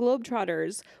Harlem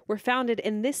Globetrotters were founded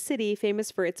in this city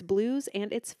famous for its blues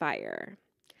and its fire.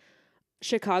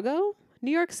 Chicago,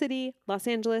 New York City, Los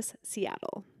Angeles,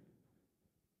 Seattle.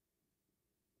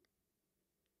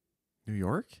 New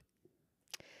York?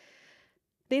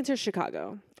 The answer is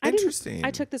Chicago. Interesting.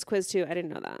 I took this quiz too. I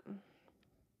didn't know that.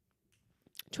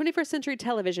 21st Century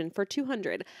Television for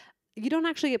 200. You don't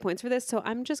actually get points for this, so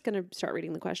I'm just going to start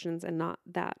reading the questions and not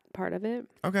that part of it.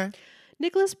 Okay.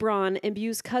 Nicholas Braun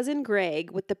imbues cousin Greg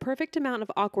with the perfect amount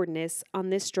of awkwardness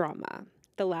on this drama.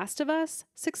 The Last of Us,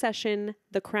 Succession,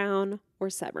 The Crown, or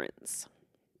Severance.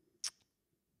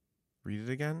 Read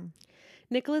it again.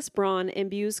 Nicholas Braun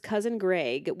imbues cousin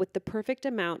Greg with the perfect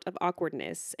amount of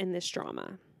awkwardness in this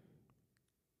drama.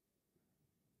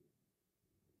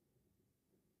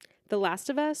 The Last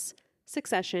of Us,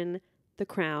 Succession, The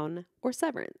Crown, or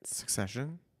Severance.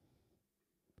 Succession.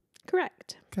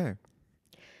 Correct. Okay.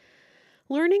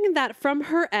 Learning that from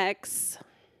her ex...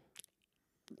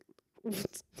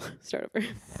 Start over.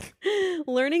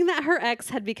 Learning that her ex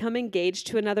had become engaged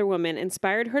to another woman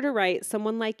inspired her to write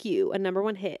Someone Like You, a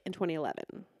 #1 hit in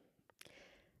 2011.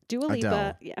 Dua Lipa.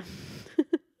 Adele. Yeah.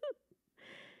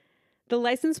 The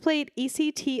license plate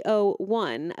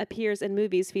ECTO1 appears in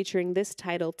movies featuring this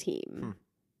title team.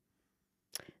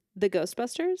 The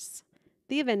Ghostbusters,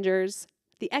 The Avengers,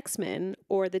 The X-Men,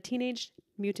 or the Teenage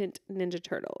Mutant Ninja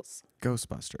Turtles.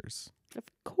 Ghostbusters. Of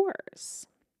course.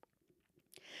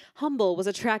 Humble was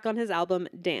a track on his album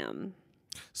Damn.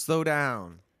 Slow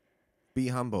down. Be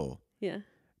humble. Yeah.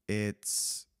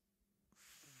 It's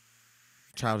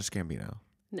Childish Gambino.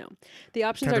 No. The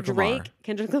options Kendrick are Drake, Lamar.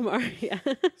 Kendrick Lamar. Yeah.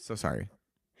 So sorry.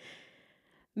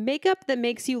 Makeup that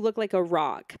makes you look like a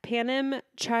rock. Panem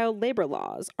child labor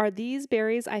laws. Are these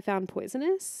berries I found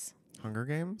poisonous? Hunger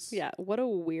Games? Yeah. What a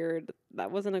weird.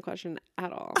 That wasn't a question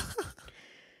at all.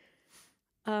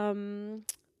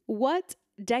 What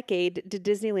decade did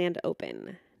Disneyland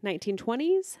open?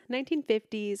 1920s,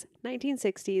 1950s,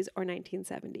 1960s, or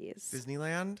 1970s?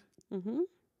 Disneyland? Mm-hmm.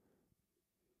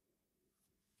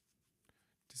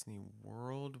 Disney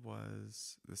World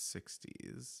was the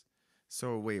 60s.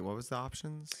 So wait, what was the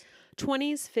options?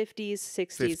 20s, 50s,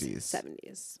 60s, 50s.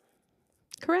 70s.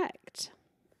 Correct.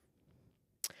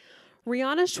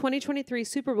 Rihanna's 2023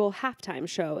 Super Bowl halftime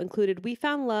show included We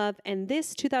Found Love and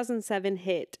this 2007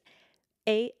 hit,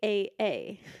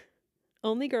 AAA.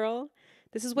 Only Girl,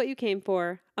 This Is What You Came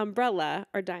For, Umbrella,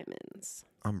 or Diamonds.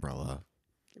 Umbrella.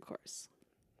 Of course.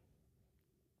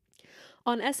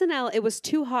 On SNL, it was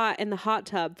too hot in the hot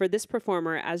tub for this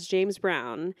performer as James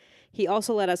Brown. He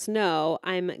also let us know,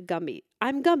 I'm Gumby.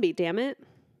 I'm Gumby, damn it.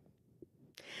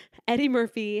 Eddie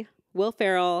Murphy, Will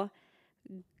Ferrell,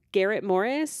 Garrett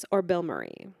Morris, or Bill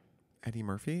Murray? Eddie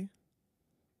Murphy?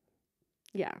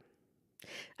 Yeah.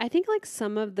 I think like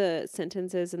some of the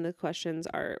sentences in the questions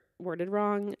are worded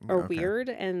wrong or weird,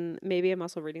 and maybe I'm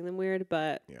also reading them weird,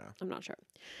 but I'm not sure.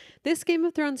 This Game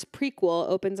of Thrones prequel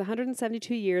opens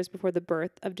 172 years before the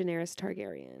birth of Daenerys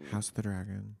Targaryen. House of the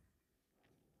Dragon.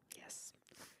 Yes.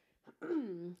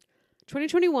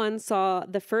 2021 saw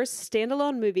the first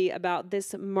standalone movie about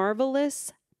this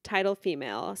marvelous title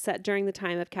female set during the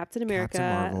time of Captain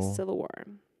America Civil War.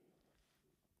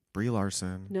 Brie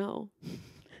Larson. No.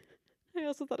 I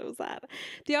also thought it was that.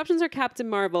 The options are Captain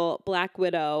Marvel, Black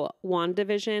Widow,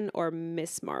 WandaVision, or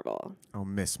Miss Marvel. Oh,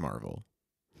 Miss Marvel.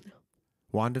 No.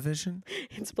 WandaVision?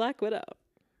 It's Black Widow.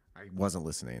 I wasn't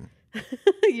listening.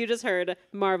 You just heard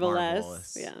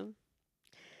Marvelous. Yeah.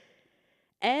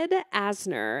 Ed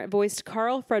Asner voiced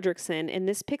Carl Fredricksen in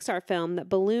this Pixar film that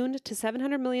ballooned to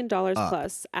 $700 million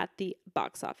plus at the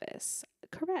box office.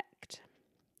 Correct.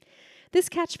 This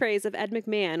catchphrase of Ed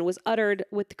McMahon was uttered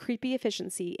with creepy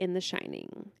efficiency in The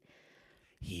Shining.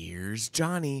 Here's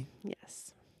Johnny.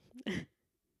 Yes.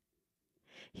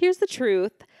 Here's the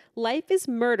truth. Life is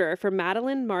murder for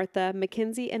Madeline, Martha,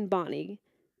 Mackenzie, and Bonnie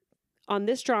on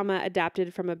this drama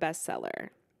adapted from a bestseller.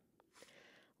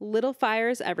 Little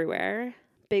Fires Everywhere,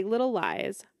 Big Little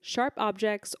Lies, Sharp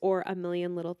Objects, or A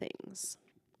Million Little Things.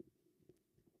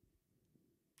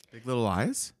 Big Little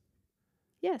Lies?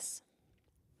 Yes.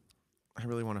 I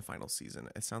really want a final season.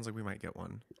 It sounds like we might get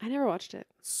one. I never watched it.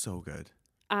 So good.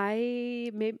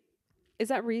 Is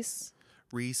that Reese?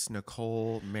 Reese,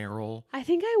 Nicole, Meryl. I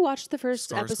think I watched the first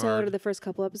Skarsgård. episode or the first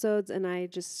couple episodes and I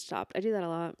just stopped. I do that a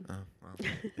lot. Oh, well,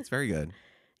 it's very good.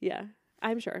 Yeah,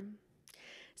 I'm sure.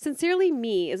 Sincerely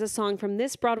Me is a song from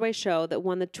this Broadway show that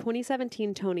won the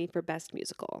 2017 Tony for Best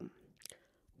Musical.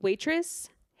 Waitress,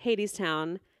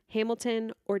 Hadestown,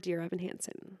 Hamilton, or Dear Evan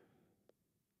Hansen?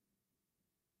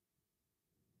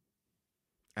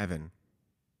 Evan.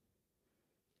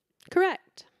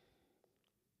 Correct.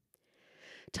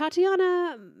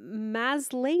 Tatiana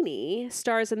Maslany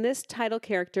stars in this title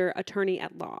character, Attorney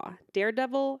at Law.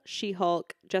 Daredevil,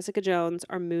 She-Hulk, Jessica Jones,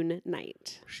 or Moon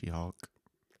Knight? She-Hulk.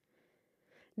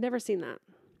 Never seen that.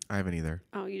 I haven't either.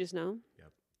 Oh, you just know?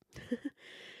 Yep.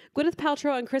 Gwyneth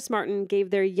Paltrow and Chris Martin gave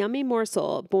their yummy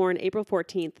morsel, born April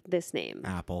 14th, this name.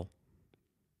 Apple.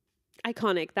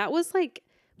 Iconic. That was like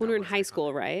when we were in high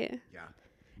school, right? Yeah.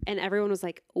 And everyone was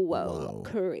like, whoa.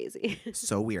 Crazy.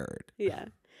 So weird. Yeah.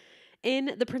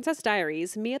 In The Princess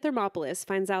Diaries, Mia Thermopolis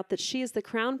finds out that she is the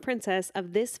crown princess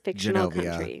of this fictional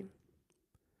country.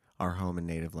 Our home and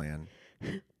native land.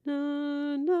 Genovia.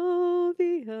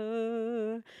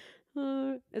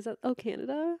 Is that,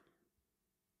 Canada?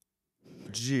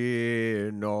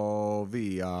 Genovia,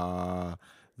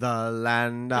 the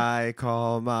land I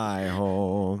call my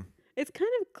home. It's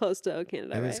kind of close to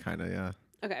Canada, right? It is kind of, yeah.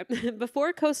 Okay.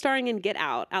 Before co-starring in Get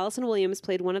Out, Allison Williams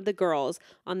played one of the girls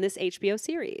on this HBO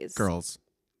series. Girls.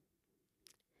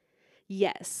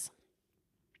 Yes.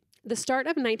 The start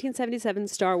of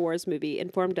 1977's Star Wars movie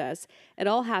informed us it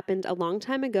all happened a long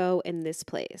time ago in this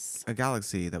place. A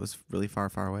galaxy that was really far,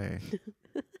 far away.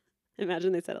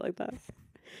 Imagine they said it like that.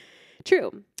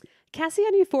 True. Cassie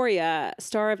on Euphoria,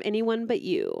 star of Anyone But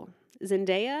You.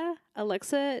 Zendaya,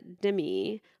 Alexa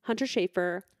Demi, Hunter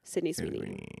Schafer, Sydney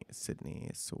Sweeney. Sydney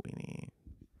Sweeney.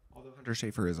 Although Hunter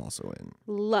Schafer is also in.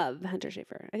 Love Hunter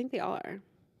Schafer. I think they all are.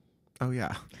 Oh,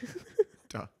 yeah.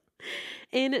 Duh.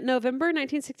 In November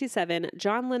 1967,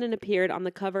 John Lennon appeared on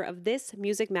the cover of this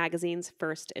music magazine's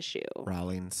first issue.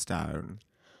 Rolling Stone.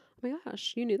 Oh my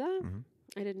gosh, you knew that? Mm-hmm.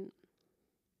 I didn't.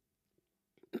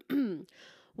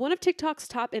 One of TikTok's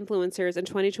top influencers in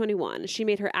 2021, she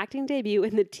made her acting debut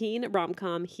in the teen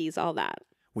rom-com He's All That.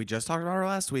 We just talked about her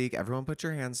last week. Everyone put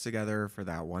your hands together for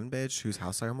that one bitch whose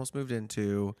house I almost moved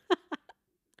into.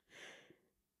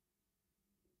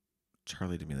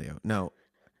 Charlie D'Amelio. No.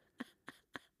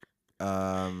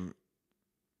 Britney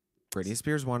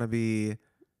Spears wannabe.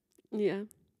 Yeah.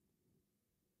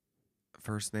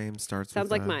 First name starts Sounds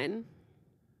with like mine.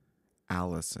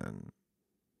 Allison.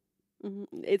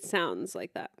 Mm-hmm. It sounds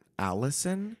like that.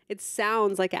 Allison? It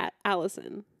sounds like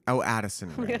Allison. Oh, Addison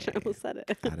Rae. Oh my gosh, I almost said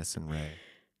it. Addison Rae.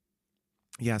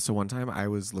 Yeah, so one time I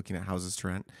was looking at houses to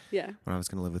rent. Yeah. When I was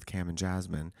going to live with Cam and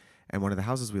Jasmine. And one of the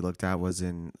houses we looked at was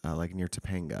in like near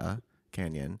Topanga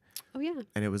Canyon. Oh, yeah.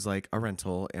 And it was like a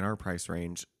rental in our price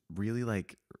range. Really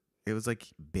like, it was like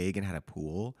big and had a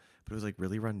pool, but it was like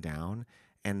really run down.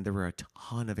 And there were a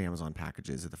ton of Amazon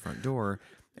packages at the front door.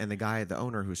 And the guy, the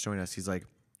owner who was showing us, he's like,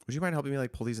 would you mind helping me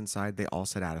like pull these inside? They all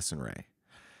said Addison Rae.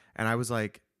 And I was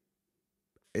like,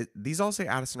 these all say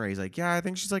Addison Rae. He's like, yeah, I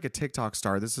think she's like a TikTok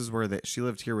star. This is where she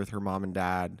lived here with her mom and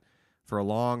dad for a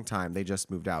long time. They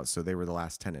just moved out, so they were the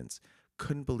last tenants.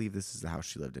 Couldn't believe this is the house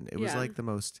she lived in. It was like the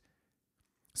most.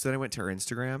 So then I went to her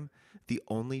Instagram. The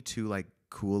only two like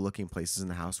cool looking places in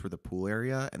the house were the pool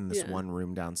area and this one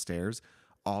room downstairs.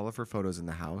 All of her photos in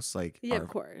the house, like, of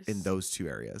course, in those two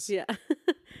areas. Yeah,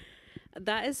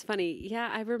 that is funny.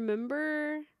 Yeah, I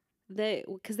remember.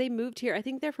 Because they moved here. I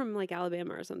think they're from like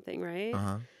Alabama or something, right?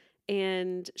 Uh-huh.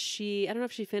 And I don't know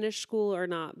if she finished school or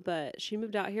not, but she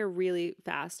moved out here really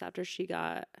fast after she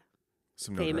got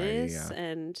famous.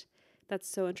 And that's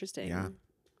so interesting. Yeah.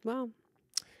 Wow.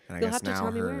 And I guess now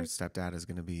her stepdad is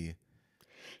going to be.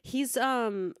 He's,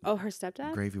 her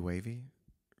stepdad? Gravy Wavy?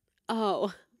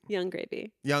 Oh, Young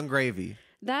Gravy. Young Gravy.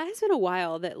 That has been a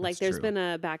while that like there's true. been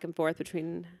a back and forth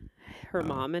between her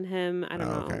mom and him. I don't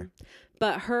know. Okay.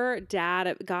 But her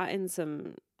dad got in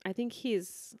some, I think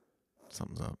he's.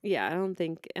 Something's up. Yeah, I don't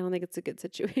think it's a good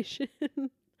situation.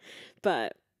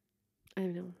 But I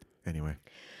don't know. Anyway.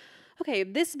 Okay,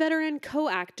 this veteran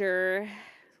co-actor.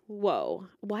 Whoa.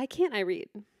 Why can't I read?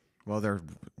 Well, they're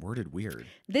worded weird.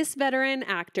 This veteran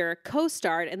actor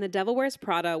co-starred in The Devil Wears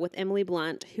Prada with Emily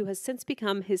Blunt, who has since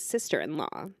become his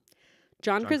sister-in-law.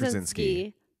 John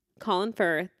Krasinski, Colin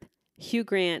Firth, Hugh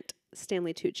Grant,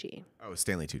 Stanley Tucci. Oh,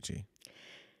 Stanley Tucci.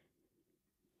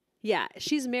 Yeah,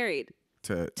 she's married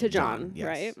to John, yes.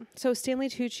 right? So Stanley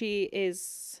Tucci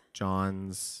is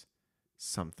John's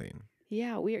something.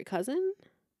 Yeah, weird cousin?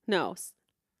 No.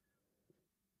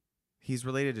 He's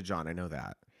related to John. I know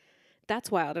that.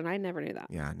 That's wild, and I never knew that.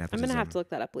 Yeah, nepotism. I'm going to have to look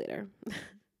that up later.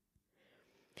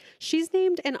 She's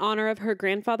named in honor of her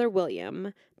grandfather,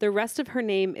 William. The rest of her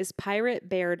name is Pirate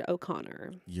Baird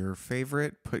O'Connor. Your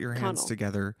favorite, put your hands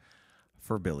together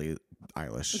for Billie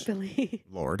Eilish. Billie.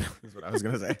 Lord is what I was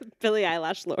going to say. Billie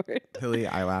Eyelash Lord. Billie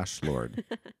Eyelash Lord.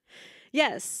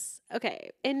 Yes. Okay.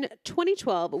 In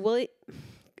 2012, I'm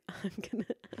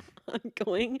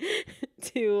going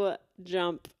to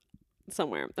jump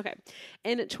somewhere. Okay.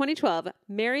 In 2012,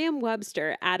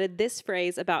 Merriam-Webster added this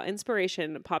phrase about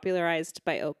inspiration popularized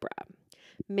by Oprah.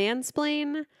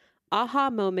 Mansplain, aha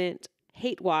moment,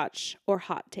 hate watch, or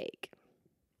hot take.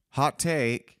 Hot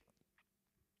take.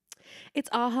 It's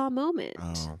aha moment.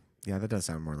 Oh, yeah, that does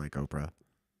sound more like Oprah.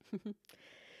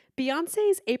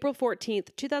 Beyonce's April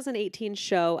 14th, 2018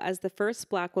 show as the first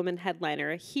Black woman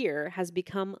headliner here has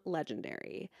become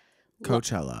legendary.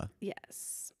 Coachella.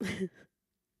 Yes.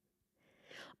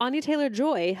 Anya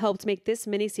Taylor-Joy helped make this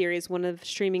miniseries one of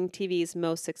streaming TV's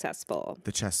most successful.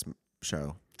 The chess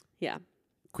show. Yeah.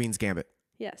 Queen's Gambit.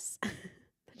 Yes.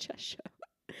 The chess show.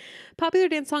 Popular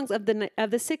dance songs of the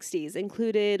 60s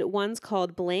included ones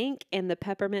called Blank and the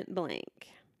Peppermint Blank.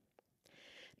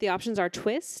 The options are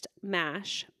twist,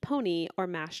 mash, pony, or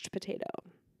mashed potato.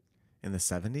 In the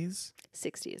 70s?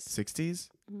 60s. 60s?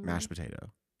 Mm-hmm. Mashed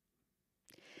potato.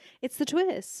 It's the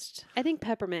twist. I think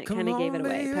peppermint kind of gave it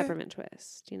away. Baby. Peppermint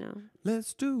twist, you know.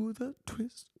 Let's do the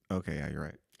twist. Okay, yeah, you're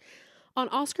right. On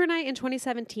Oscar night in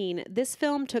 2017, this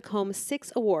film took home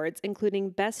 6 awards,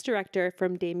 including Best Director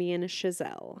from Damien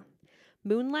Chazelle.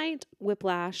 Moonlight,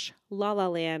 Whiplash, La La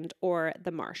Land, or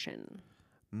The Martian.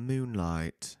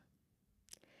 Moonlight.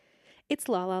 It's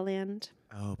La La Land.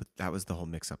 Oh, but that was the whole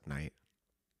mix-up night.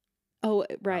 Oh,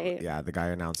 right. Oh, yeah, the guy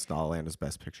announced La La Land as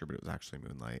Best Picture, but it was actually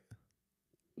Moonlight.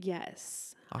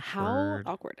 Yes. Awkward. How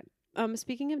awkward.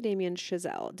 Speaking of Damien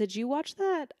Chazelle, did you watch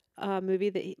that movie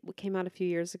that came out a few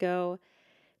years ago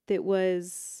that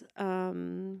was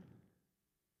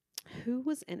Who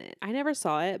was in it? I never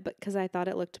saw it, but because I thought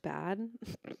it looked bad.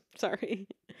 Sorry.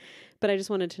 But I just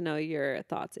wanted to know your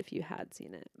thoughts if you had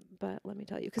seen it. But let me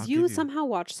tell you, because you somehow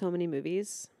watch so many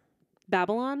movies.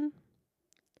 Babylon?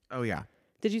 Oh, yeah.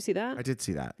 Did you see that? I did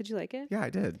see that. Did you like it? Yeah, I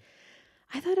did.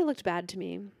 I thought it looked bad to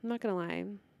me. I'm not going to lie.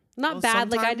 Not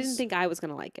bad. Like, I didn't think I was going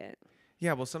to like it.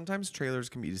 Yeah, well, sometimes trailers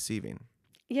can be deceiving.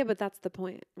 Yeah, but that's the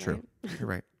point. Right? True. You're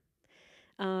right.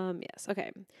 Yes.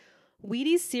 Okay.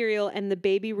 Wheaties cereal and the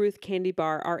Baby Ruth candy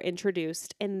bar are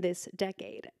introduced in this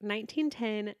decade.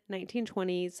 1910,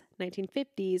 1920s,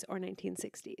 1950s, or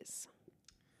 1960s.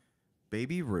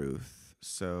 Baby Ruth.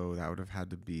 So that would have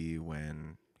had to be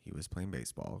when he was playing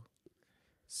baseball.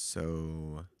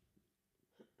 So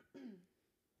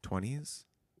 20s?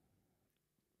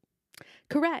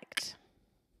 Correct.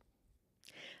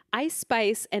 Ice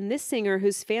Spice and this singer,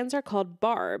 whose fans are called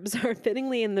Barbs, are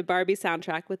fittingly in the Barbie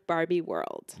soundtrack with Barbie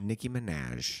World. Nicki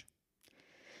Minaj.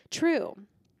 True.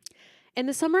 In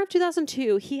the summer of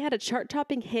 2002, he had a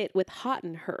chart-topping hit with Hot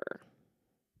in Her.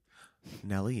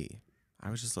 Nelly. I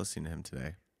was just listening to him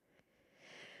today.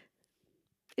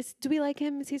 Do we like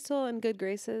him? Is he still in good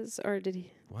graces? Or did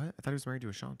he? What? I thought he was married to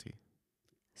Ashanti.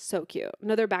 So cute.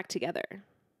 No, they're back together.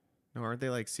 No, aren't they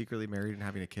like secretly married and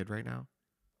having a kid right now?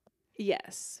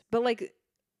 Yes, but like,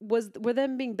 were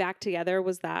them being back together?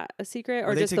 Was that a secret,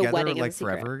 or just the together, wedding? Like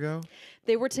forever ago,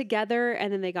 they were together,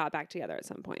 and then they got back together at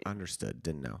some point. Understood.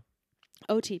 Didn't know.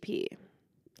 OTP,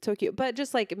 so cute. But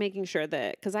just like making sure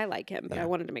that, because I like him, but I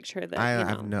wanted to make sure that I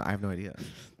have no idea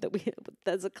that we,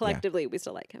 as a collectively, we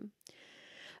still like him.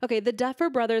 Okay, the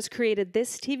Duffer Brothers created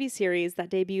this TV series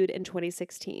that debuted in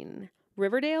 2016.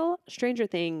 Riverdale, Stranger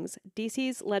Things,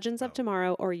 DC's Legends of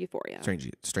Tomorrow, or Euphoria.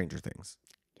 Stranger Things.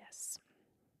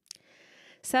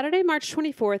 Saturday, March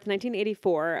 24th,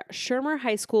 1984, Shermer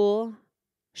High School,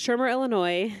 Shermer,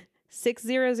 Illinois,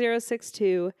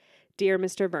 60062, Dear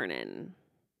Mr. Vernon.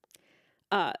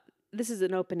 This is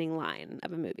an opening line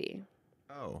of a movie.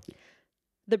 Oh.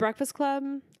 The Breakfast Club,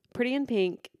 Pretty in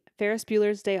Pink, Ferris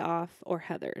Bueller's Day Off, or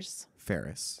Heathers.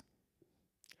 Ferris.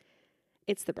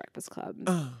 It's The Breakfast Club.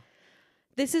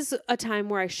 This is a time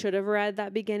where I should have read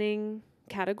that beginning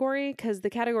category, because the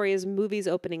category is movies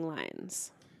opening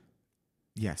lines.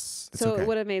 Yes. So it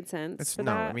would have made sense.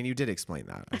 No, I mean, you did explain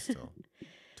that. I still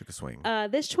took a swing.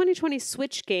 This 2020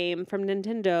 Switch game from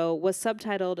Nintendo was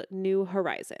subtitled New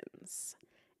Horizons.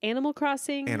 Animal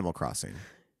Crossing. Animal Crossing.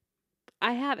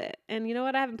 I have it. And you know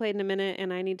what? I haven't played in a minute,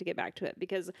 and I need to get back to it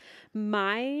because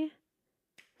my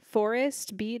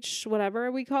forest, beach,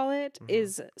 whatever we call it,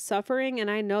 is suffering,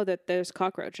 and I know that there's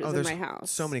cockroaches in my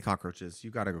house. So many cockroaches. You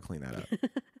got to go clean that up.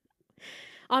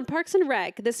 On Parks and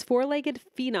Rec, this four-legged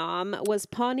phenom was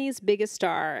Pawnee's biggest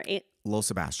star. Lil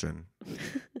Sebastian.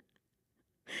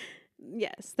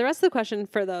 Yes. The rest of the question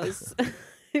for those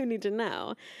who need to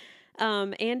know.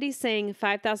 Andy sang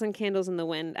 5,000 Candles in the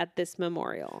Wind at this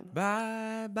memorial.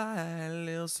 Bye, bye,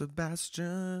 Lil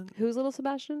Sebastian. Who's Little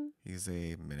Sebastian? He's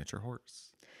a miniature horse.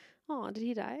 Oh, did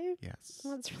he die? Yes.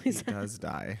 Oh, that's really sad. He does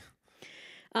die.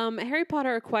 Harry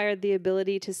Potter acquired the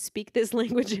ability to speak this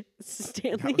language.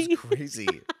 Stanley. That was crazy.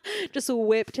 Just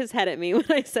whipped his head at me when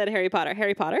I said Harry Potter.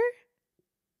 Harry Potter?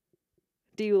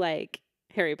 Do you like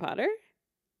Harry Potter?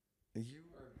 You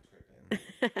are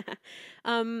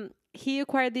tripping. He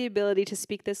acquired the ability to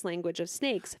speak this language of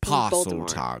snakes from Parcel Voldemort.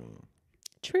 tongue.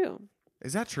 True.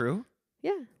 Is that true?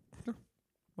 Yeah.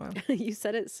 Wow. You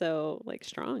said it so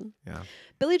strong. Yeah.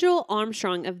 Billy Joel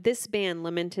Armstrong of this band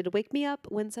lamented, "Wake me up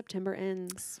when September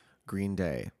ends." Green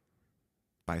Day.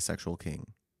 Bisexual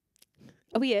king.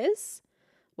 Oh, he is?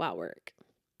 Wow, work.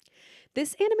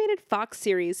 This animated Fox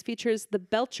series features the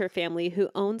Belcher family who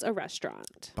owns a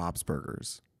restaurant. Bob's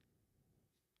Burgers.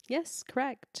 Yes,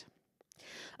 correct.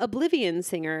 Oblivion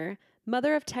singer,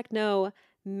 mother of techno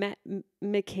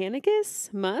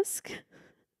Mechanicus Musk.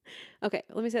 Okay,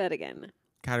 let me say that again.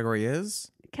 Category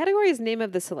is? Category is name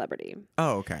of the celebrity.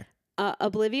 Oh, okay.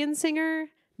 Oblivion singer,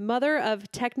 mother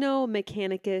of techno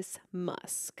Mechanicus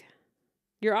Musk.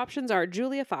 Your options are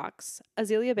Julia Fox,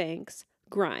 Azealia Banks,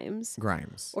 Grimes,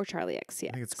 or Charlie XCX.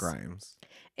 I think it's Grimes.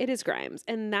 It is Grimes,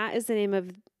 and that is the name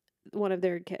of one of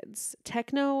their kids,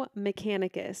 Techno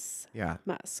Mechanicus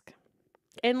Musk.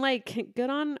 And good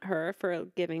on her for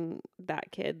giving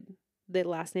that kid the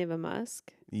last name of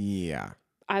Musk. Yeah.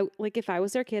 If I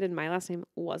was their kid and my last name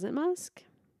wasn't Musk,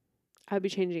 I would be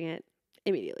changing it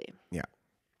immediately. Yeah.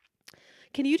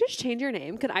 Can you just change your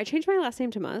name? Could I change my last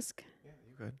name to Musk? Yeah,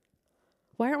 you could.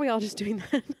 Why aren't we all just doing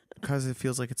that? Because it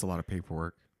feels like it's a lot of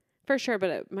paperwork. For sure, but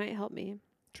it might help me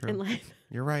in life.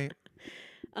 You're right.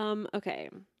 Okay.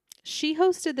 She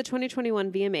hosted the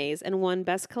 2021 VMAs and won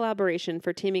Best Collaboration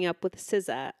for teaming up with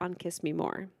SZA on Kiss Me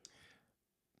More.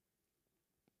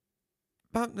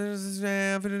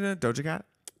 Doja Cat?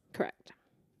 Correct.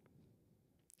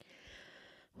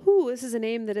 Ooh, this is a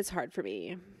name that is hard for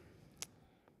me.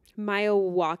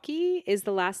 Miyawaki is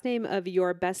the last name of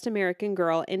your best American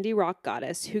girl indie rock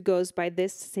goddess who goes by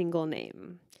this single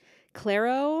name.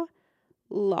 Claro,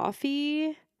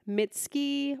 Laufey,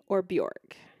 Mitski, or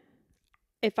Bjork.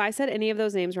 If I said any of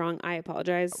those names wrong, I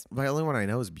apologize. The only one I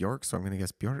know is Bjork, so I'm going to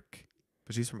guess Bjork.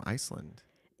 But she's from Iceland.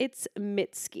 It's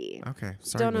Mitski. Okay,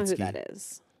 sorry, Don't know Mitski. who that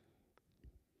is.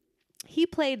 He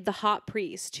played the hot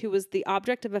priest who was the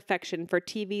object of affection for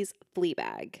TV's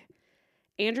Fleabag.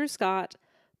 Andrew Scott,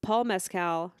 Paul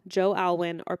Mescal, Joe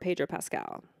Alwyn, or Pedro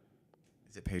Pascal.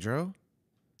 Is it Pedro?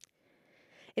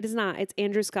 It is not. It's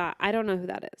Andrew Scott. I don't know who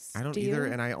that is. I don't either,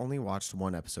 and I only watched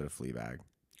one episode of Fleabag.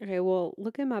 Okay, well,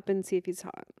 look him up and see if he's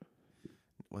hot.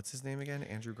 What's his name again?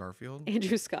 Andrew Garfield?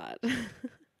 Andrew Scott.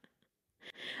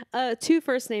 2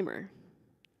 first-namer.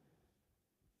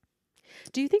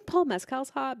 Do you think Paul Mescal's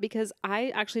hot? Because I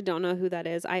actually don't know who that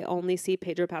is. I only see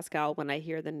Pedro Pascal when I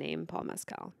hear the name Paul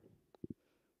Mescal.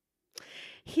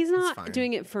 He's not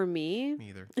doing it for me. Me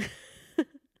either.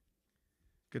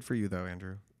 Good for you, though,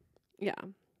 Andrew. Yeah.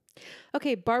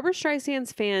 Okay, Barbra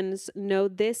Streisand's fans know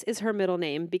this is her middle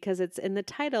name because it's in the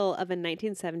title of a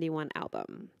 1971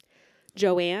 album.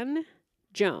 Joanne,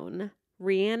 Joan,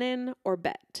 Rhiannon, or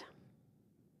Bet?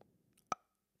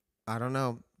 I don't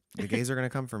know. The gays are going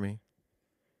to come for me.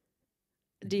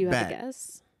 Do you have a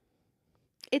guess?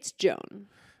 It's Joan.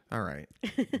 All right.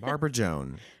 Barbara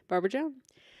Joan. Barbara Joan.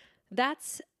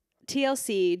 That's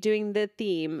TLC doing the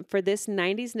theme for this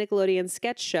 90s Nickelodeon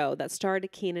sketch show that starred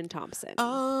Kenan Thompson.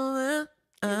 Oh,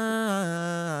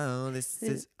 this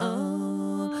is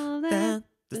all that.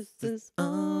 This is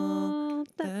all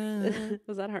that.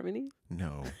 Was that Harmony?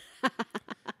 No.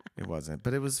 It wasn't,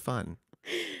 but it was fun.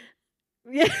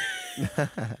 Yeah.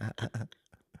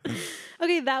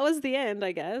 Okay, that was the end,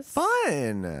 I guess.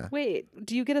 Fun. Wait,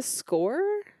 do you get a score?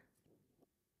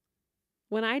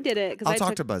 When I did it, because I'll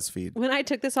talk to BuzzFeed. When I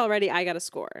took this already, I got a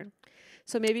score.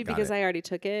 So maybe because I already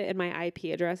took it and my IP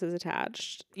address is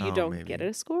attached, you don't get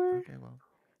a score. Okay, well.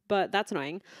 But that's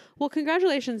annoying. Well,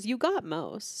 congratulations, you got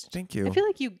most. Thank you. I feel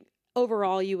like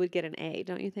overall you would get an A,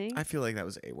 don't you think? I feel like that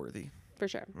was A-worthy. For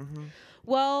sure. Mm-hmm.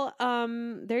 Well,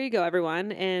 there you go,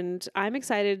 everyone. And I'm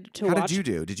excited to watch. How did you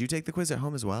do? Did you take the quiz at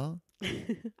home as well?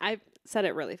 I said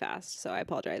it really fast, so I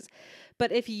apologize.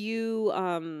 But if you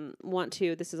want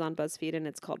to, this is on BuzzFeed and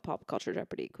it's called Pop Culture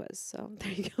Jeopardy Quiz. So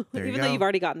there you go. Even though you've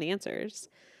already gotten the answers.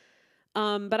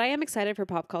 But I am excited for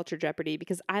Pop Culture Jeopardy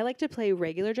because I like to play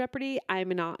regular Jeopardy. I'm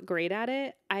not great at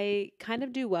it. I kind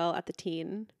of do well at the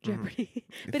teen Jeopardy.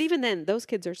 But even then, those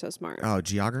kids are so smart. Oh,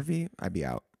 geography? I'd be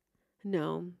out.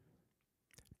 No.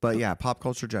 But yeah, Pop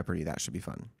Culture Jeopardy. That should be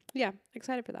fun. Yeah,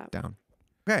 excited for that. Down.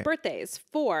 Okay. Birthdays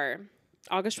for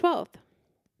August 12th.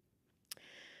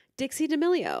 Dixie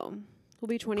D'Amelio will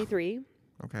be 23.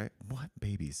 Okay. What?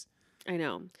 Babies. I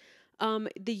know.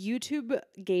 The YouTube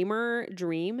gamer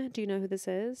Dream. Do you know who this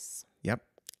is? Yep.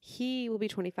 He will be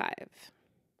 25.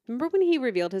 Remember when he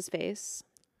revealed his face?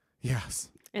 Yes.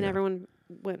 And everyone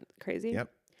went crazy?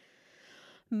 Yep.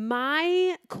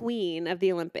 My queen of the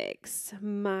Olympics.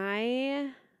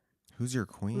 Who's your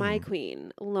queen? My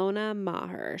queen, Lona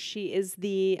Maher. She is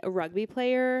the rugby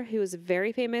player who is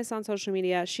very famous on social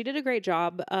media. She did a great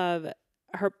job of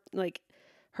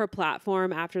her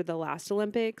platform after the last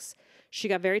Olympics. She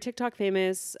got very TikTok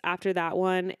famous after that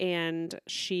one, and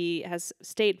she has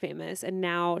stayed famous. And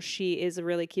now she is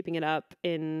really keeping it up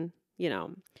in,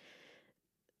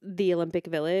 the Olympic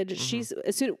Village. Mm-hmm. She's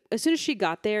as soon as she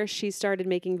got there, she started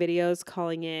making videos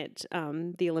calling it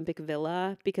the Olympic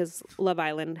Villa because Love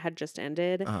Island had just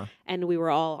ended, and we were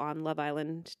all on Love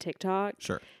Island TikTok.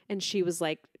 Sure. And she was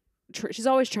like, she's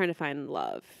always trying to find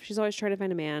love. She's always trying to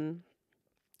find a man.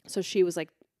 So she was like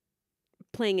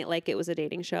playing it like it was a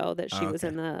dating show that she was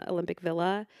in the Olympic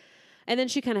Villa. And then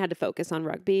she kind of had to focus on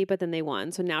rugby, but then they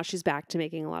won. So now she's back to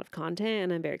making a lot of content,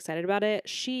 and I'm very excited about it.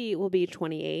 She will be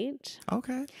 28.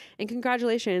 Okay. And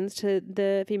congratulations to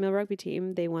the female rugby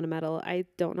team. They won a medal. I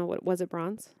don't know was it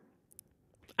bronze?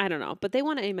 I don't know, but they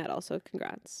won a medal, so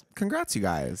congrats. Congrats, you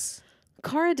guys.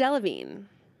 Cara Delevingne.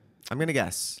 I'm going to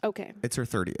guess. Okay. It's her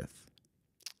 30th.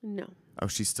 No. Oh,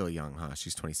 she's still young, huh?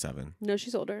 She's 27. No,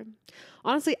 she's older.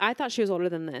 Honestly, I thought she was older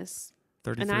than this.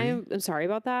 33? And I'm sorry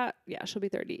about that. Yeah, she'll be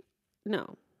 30.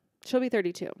 No, she'll be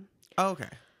 32. Oh, okay.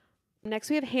 Next,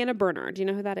 we have Hannah Berner. Do you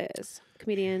know who that is?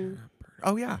 Comedian.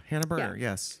 Oh, yeah. Hannah Berner. Yeah.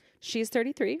 Yes. She's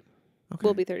 33. Okay.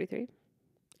 Will be 33.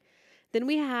 Then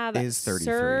we have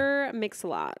Sir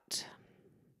Mix-a-Lot.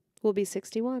 Will be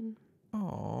 61.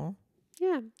 Aww.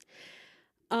 Yeah.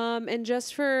 And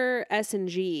just for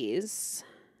S&Gs,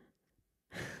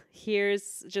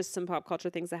 here's just some pop culture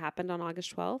things that happened on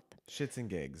August 12th. Shits and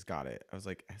gigs. Got it. I was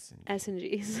like, S&G.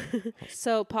 S&Gs.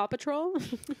 So Paw Patrol.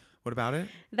 What about it?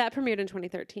 That premiered in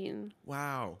 2013.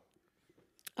 Wow.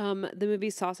 The movie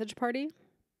Sausage Party.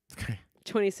 Okay.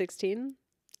 2016.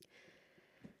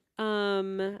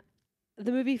 The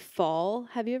movie Fall.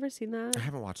 Have you ever seen that? I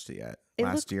haven't watched it yet.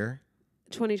 Last year?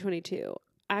 2022.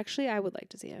 Actually, I would like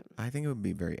to see it. I think it would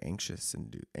be very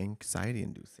anxiety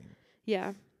inducing.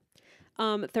 Yeah.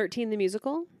 13 the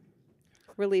Musical.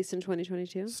 Released in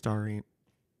 2022. Starring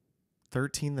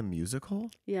 13 the Musical?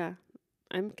 Yeah.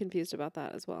 I'm confused about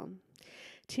that as well.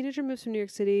 Teenager moves from New York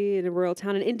City in a rural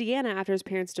town in Indiana after his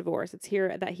parents' divorce. It's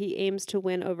here that he aims to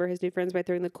win over his new friends by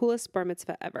throwing the coolest bar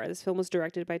mitzvah ever. This film was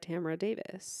directed by Tamara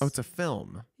Davis. Oh, it's a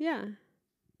film? Yeah.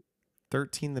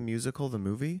 13 the Musical, the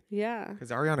movie? Yeah.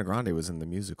 Because Ariana Grande was in the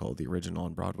musical, the original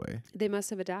on Broadway. They must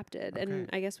have adapted, and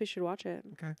I guess we should watch it.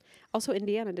 Okay. Also,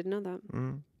 Indiana, didn't know that.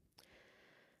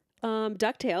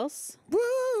 DuckTales. Woo!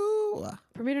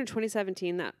 Premiered in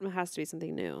 2017. That has to be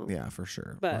something new. Yeah, for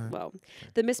sure. But, well,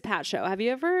 the Miss Pat Show. Have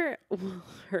you ever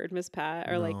heard Miss Pat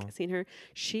or like seen her?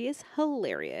 She is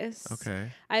hilarious.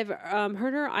 Okay. I've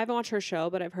heard her. I haven't watched her show,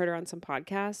 but I've heard her on some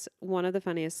podcasts. One of the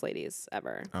funniest ladies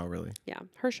ever. Oh, really? Yeah.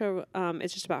 Her show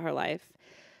is just about her life.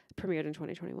 Premiered in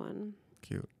 2021.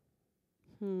 Cute.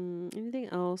 Anything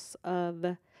else of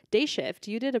Day Shift?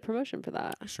 You did a promotion for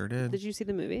that. I sure did. Did you see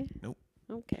the movie? Nope.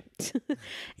 Okay.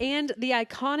 And the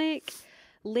iconic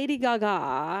Lady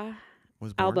Gaga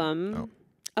album,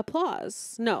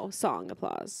 Applause. No, song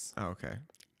Applause. Oh, okay.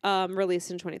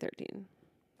 Released in 2013.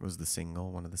 Was the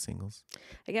single one of the singles?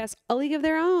 I guess A League of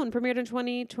Their Own premiered in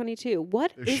 2022.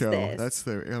 What is this?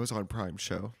 That was on Prime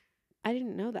show. I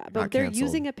didn't know that, but they're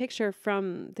using a picture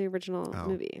from the original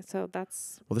movie, so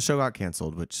that's. Well, the show got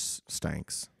canceled, which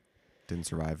stanks. Didn't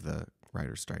survive the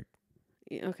writer's strike.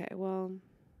 Okay, well.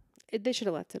 They should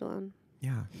have left it alone.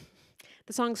 Yeah.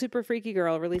 The song Super Freaky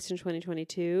Girl, released in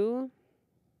 2022.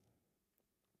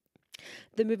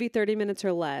 The movie 30 Minutes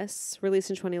or Less, released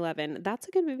in 2011. That's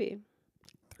a good movie.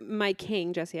 My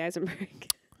King, Jesse Eisenberg.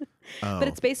 But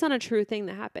it's based on a true thing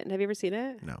that happened. Have you ever seen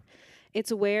it? No.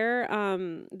 It's where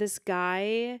this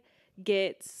guy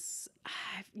gets,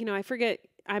 I forget.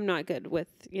 I'm not good with,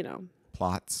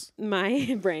 plots.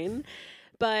 My brain.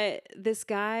 But this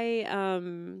guy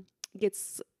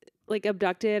gets like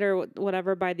abducted or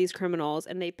whatever by these criminals,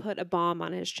 and they put a bomb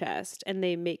on his chest and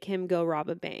they make him go rob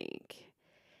a bank,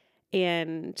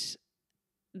 and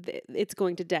it's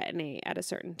going to detonate at a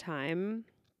certain time.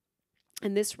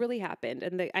 And this really happened,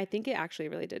 and I think it actually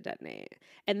really did detonate,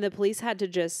 and the police had to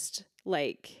just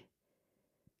like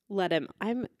let him.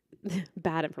 I'm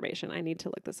bad information. I need to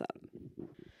look this up.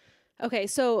 Okay,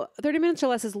 so 30 Minutes or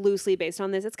Less is loosely based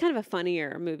on this. It's kind of a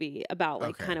funnier movie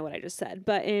about kind of what I just said.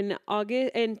 But in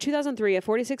 2003, a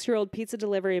 46-year-old pizza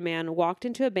delivery man walked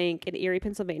into a bank in Erie,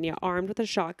 Pennsylvania, armed with a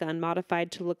shotgun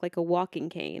modified to look like a walking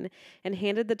cane, and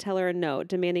handed the teller a note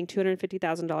demanding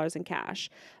 $250,000 in cash.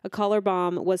 A collar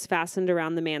bomb was fastened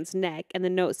around the man's neck, and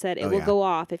the note said, "It will go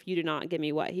off if you do not give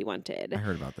me what he wanted." I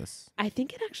heard about this. I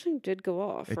think it actually did go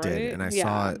off, It right? did, and I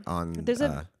saw it on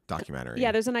documentary.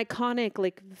 Yeah, there's an iconic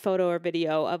like photo or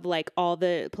video of like all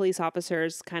the police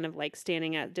officers kind of like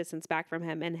standing at distance back from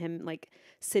him, and him like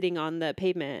sitting on the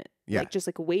pavement, like just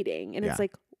like waiting. And it's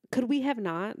like, could we have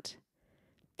not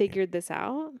figured this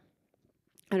out?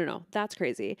 I don't know. That's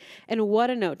crazy. And what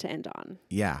a note to end on.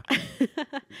 Yeah.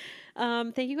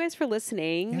 Thank you guys for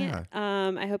listening. Yeah.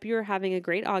 I hope you're having a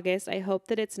great August. I hope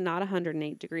that it's not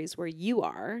 108 degrees where you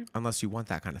are. Unless you want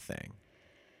that kind of thing.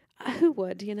 Who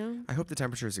would, I hope the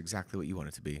temperature is exactly what you want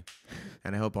it to be.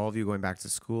 And I hope all of you going back to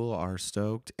school are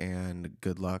stoked, and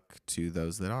good luck to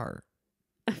those that are.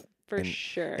 For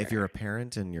sure. If you're a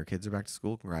parent and your kids are back to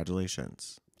school,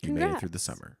 congratulations. You made it through the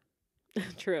summer.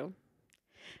 True.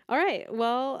 All right.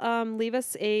 Well, leave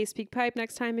us a speak pipe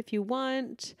next time if you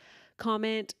want.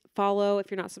 Comment, follow.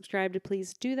 If you're not subscribed,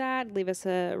 please do that. Leave us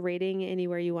a rating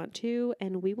anywhere you want to,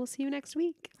 and we will see you next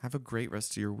week. Have a great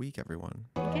rest of your week, everyone.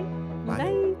 Okay.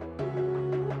 Bye.